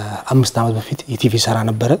ከ5 አመት በፊት ኢቲቪ ሰራ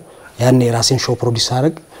ነበር ያኔ ራሴን ሾው ፕሮዲዩስ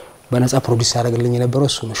አደረግ በነፃ ፕሮዲዩስ ያደረግልኝ የነበረው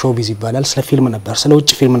እሱ ነው ሾው ቢዚ ይባላል ስለ ፊልም ነበር ስለ ውጭ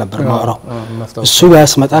ፊልም ነበር ማወራው እሱ ጋር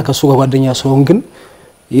ስመጣ ከሱ ጓደኛ ሰውን ግን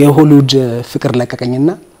የሆሊውድ ፍቅር ለቀቀኝና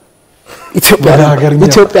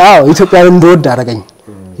ኢትዮጵያ እንደወድ አደረገኝ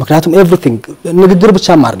ምክንያቱም ኤቭሪቲንግ ንግግር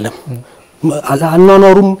ብቻም አይደለም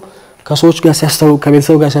አናኖሩም ከሰዎች ጋር ሲያስተዋውቅ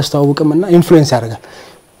ከቤተሰብ ጋር ሲያስተዋውቅምና ኢንፍሉዌንስ ያደርጋል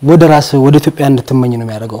ወደ ራስ ወደ ኢትዮጵያ እንድትመኝ ነው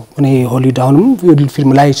የሚያደርገው እኔ ሆሊውድ አሁንም የሆሊውድ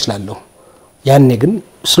ፊልም ላይ ይችላልው ያኔ ግን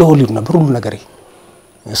ስለ ሆሊውድ ነበር ሁሉ ነገር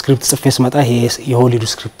ስክሪፕት ጽፌ ስመጣ ይሄ የሆሊውድ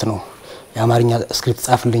ስክሪፕት ነው የአማርኛ ስክሪፕት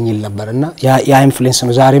ጻፍልኝ ይል ነበርና ያ ኢንፍሉዌንስ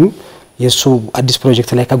ነው ዛሬም የሱ አዲስ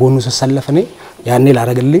ፕሮጀክት ላይ ከጎኑ ተሰለፈ እኔ ያኔ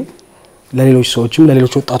ላረግልኝ ለሌሎች ሰዎችም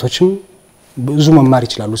ለሌሎች ወጣቶችም ብዙ መማር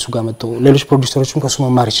ይችላሉ እሱ ጋር መጥተው ሌሎች ፕሮዲዩሰሮችም ከሱ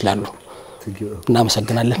መማር ይችላሉ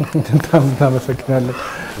እናመሰግናለን እናመሰግናለን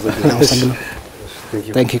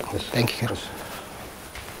Thank you.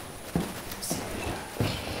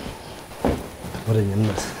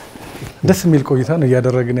 ደስ የሚል ቆይታ ነው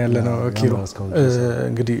ያደረግን ያለ ነው ኪሩ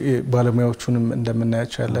እንግዲህ ባለሙያዎቹንም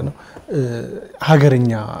እንደምናያቸው ያለ ነው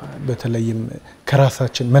ሀገርኛ በተለይም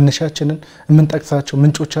ከራሳችን መነሻችንን የምንጠቅሳቸው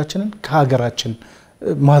ምንጮቻችንን ከሀገራችን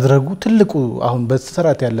ማድረጉ ትልቁ አሁን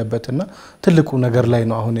በስራት ያለበትና ትልቁ ነገር ላይ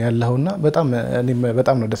ነው አሁን ያለውና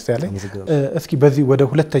በጣም ነው ደስ ያለኝ እስኪ በዚህ ወደ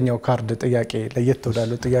ሁለተኛው ካርድ ጥያቄ ለየት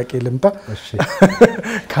ወዳለው ጥያቄ ልምጣ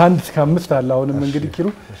ከ1 እስከ 5 አለ አሁንም እንግዲህ ኪሩ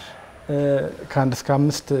ከ1 እስከ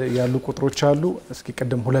 5 ያሉ ቁጥሮች አሉ እስኪ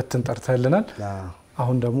ቀደም ሁለትን ጠርተልናል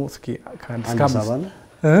አሁን ደግሞ እስኪ ከ1 እስከ 5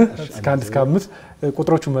 እስከ 1 እስከ 5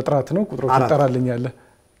 ቁጥሮቹ መጥራት ነው ቁጥሮቹ ጠራልኛለ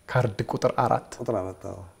ካርድ ቁጥር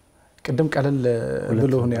 4 ቅድም ቀለል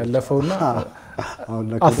ብሎ ሆነ ያለፈውና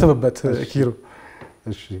አስበበት ኪሩ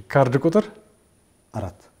እሺ ካርድ ቁጥር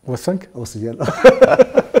 4 ወሰንክ ወስያለሁ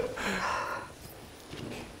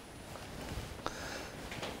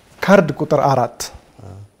ካርድ ቁጥር 4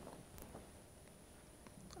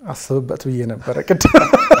 አስበበት ብዬ ነበር ቅድም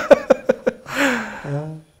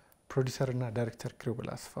ፕሮዲውሰር እና ዳይሬክተር ኪሩቤል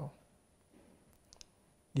አስፋው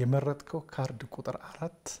የመረጥከው ካርድ ቁጥር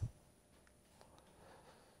 4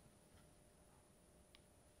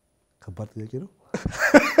 ከባድ ጥያቄ ነው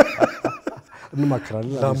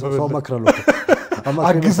እንማክራለን ሰው ማክራለሁ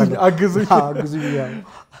አግዙኝ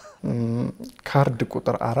ካርድ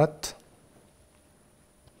ቁጥር 4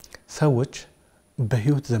 ሰዎች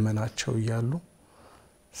በህይወት ዘመናቸው ያሉ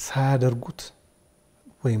ሳያደርጉት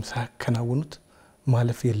ወይም ሳያከናውኑት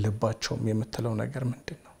ማለፍ የለባቸውም የምትለው ነገር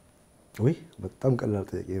ምንድነው ወይ በጣም ቀላል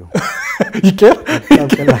ጥያቄ ነው ይቀር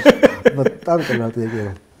በጣም ቀላል ጥያቄ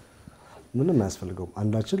ነው ምንም አያስፈልገውም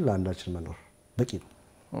አንዳችን ለአንዳችን መኖር በቂ ነው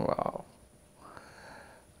ዋው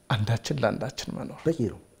አንዳችን ለአንዳችን መኖር በቂ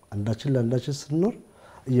ነው አንዳችን ለአንዳችን ስንኖር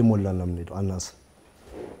እየሞላን ነው የምንሄደው አናስ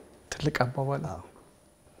ትልቅ አባባል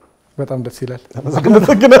በጣም ደስ ይላል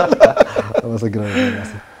አመሰግናለሁ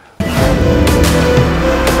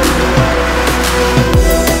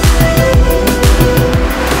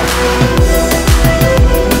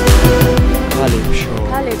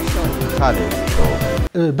Kaleb show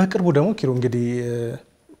በቅርቡ ደግሞ ኪሩ እንግዲህ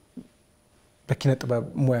በኪነ ጥበብ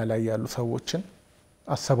ሙያ ላይ ያሉ ሰዎችን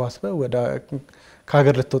አሰባስበ ወደ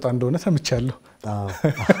ከሀገር ልትወጣ እንደሆነ ሰምቻለሁ።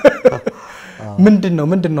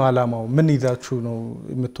 ምንድነው አላማው? ምን ይዛችሁ ነው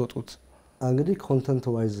የምትወጡት? እንግዲህ ኮንተንት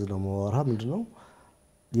ዋይዝ ነው ማወራ። ምንድነው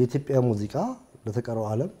የኢትዮጵያ ሙዚቃ ለተቀረው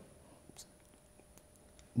ዓለም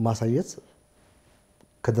ማሳየት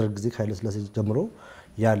ከደርግ ጊዜ ከኃይለ ሥላሴ ጀምሮ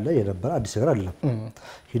ያለ የነበረ አዲስ ነገር አይደለም።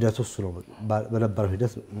 ሂደቱ እሱ ነው። በነበረው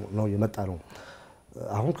ሂደት ነው የመጣ ነው።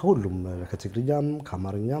 አሁን ከሁሉም ከትግርኛም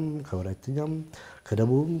ከአማርኛም ከወላይትኛም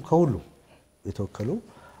ከደቡብም ከሁሉም የተወከሉ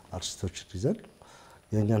አርቲስቶችን ይዘን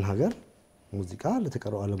የኛን ሀገር ሙዚቃ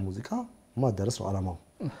ለተቀረው ዓለም ሙዚቃ ማዳረስ ነው ዓላማው።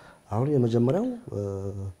 አሁን የመጀመሪያው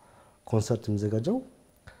ኮንሰርት የሚዘጋጀው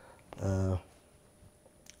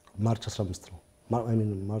ማርች 15 ነው።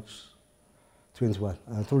 ማርች 21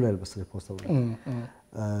 ቱሉ ላይ በስተቀር ፖስታው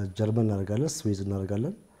ጀርመን እናደርጋለን፣ ስዊዝ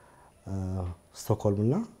እናደርጋለን፣ ስቶክሆልም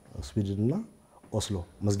እና ስዊድን እና ኦስሎ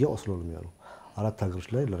መዝጊያ ኦስሎ ነው የሚሆነው። 4 ሀገሮች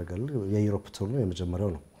ላይ እናደርጋለን። የዩሮፕ ቱር ነው የመጀመሪያው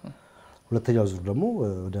ነው። ሁለተኛው ዙር ደግሞ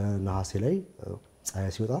ወደ ነሐሴ ላይ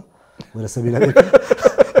ፀሐይ ሲወጣ ወደ ሰሜን አሜሪካ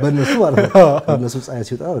በእነሱ ማለት ነው። በእነሱ ፀሐይ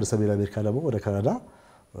ሲወጣ ወደ ሰሜን አሜሪካ ደግሞ ወደ ካናዳ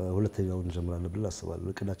ሁለተኛውን እንጀምራለን ብለን አስባለሁ።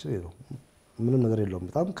 እቅዳችን ይሄ ነው። ምንም ነገር የለውም።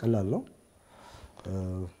 በጣም ቀላል ነው።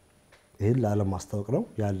 ይሄን ለዓለም ማስታወቅ ነው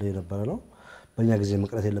ያለ የነበረ ነው። በእኛ ጊዜ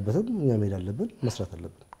መቅረት የለበትም። እኛ መሄድ አለብን፣ መስራት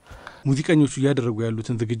አለብን። ሙዚቀኞቹ እያደረጉ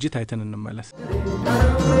ያሉትን ዝግጅት አይተን እንመለስ።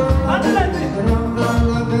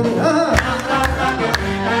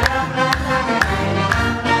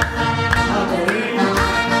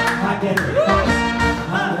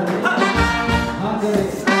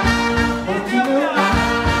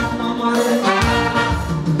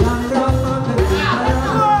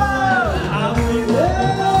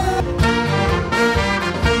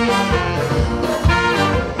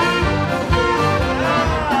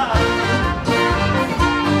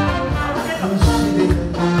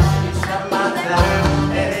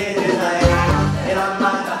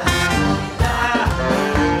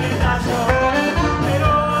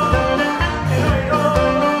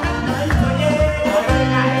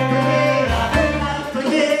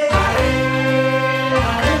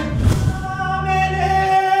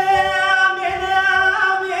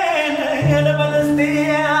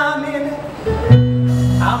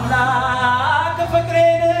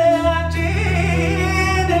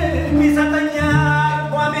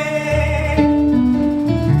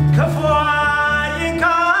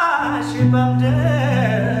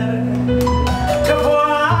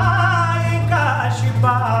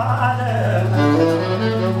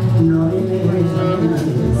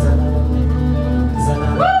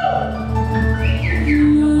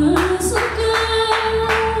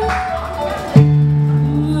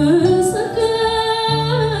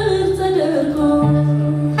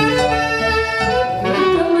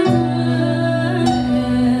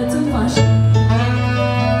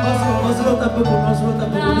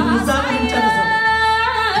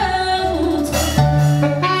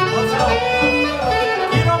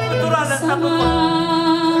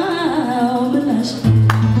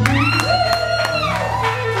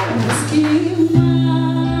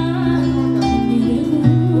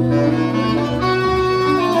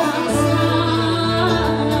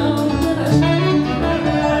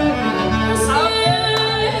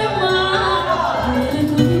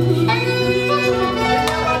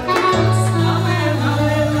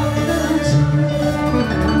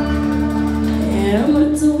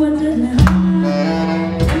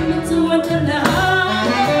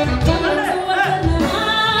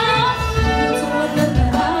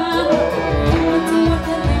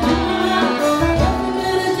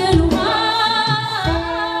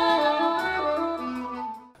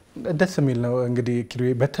 ደስ የሚል ነው። እንግዲህ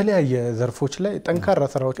ኪሩቤል በተለያየ ዘርፎች ላይ ጠንካራ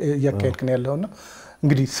ስራዎች እያካሄድክ ነው ያለውና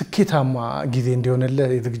እንግዲህ ስኬታማ ጊዜ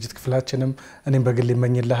እንዲሆንልህ የዝግጅት ክፍላችንም እኔም በግል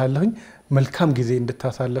እመኝልሃለሁኝ። መልካም ጊዜ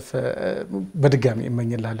እንድታሳልፍ በድጋሚ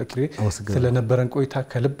እመኝልሃለሁ ኪሩቤል። ስለነበረን ቆይታ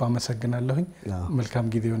ከልብ አመሰግናለሁኝ። መልካም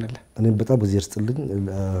ጊዜ ይሆንልህ። እኔም በጣም ጊዜ ይስጥልኝ።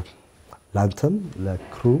 ላንተም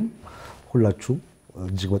ለክሩም ሁላችሁም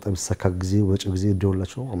እጅግ በጣም ይሰካ ጊዜ ወጪ ጊዜ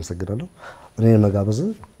እንዲሆንላችሁ አመሰግናለሁ። እኔን መጋበዝ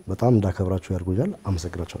በጣም እንዳከብራችሁ ያርጎኛል።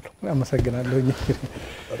 አመሰግናችኋለሁ። አመሰግናለሁኝ።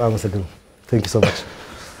 በጣም አመሰግናለሁ። ቴንክ ዩ ሶ ማች።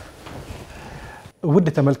 ውድ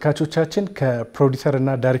ተመልካቾቻችን ከፕሮዲውሰር እና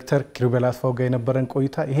ዳይሬክተር ኪሩቤል አስፋው ጋር የነበረን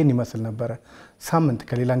ቆይታ ይሄን ይመስል ነበር። ሳምንት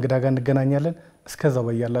ከሌላ እንግዳ ጋር እንገናኛለን። እስከዛው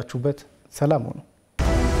በያላችሁበት ሰላም ሁኑ።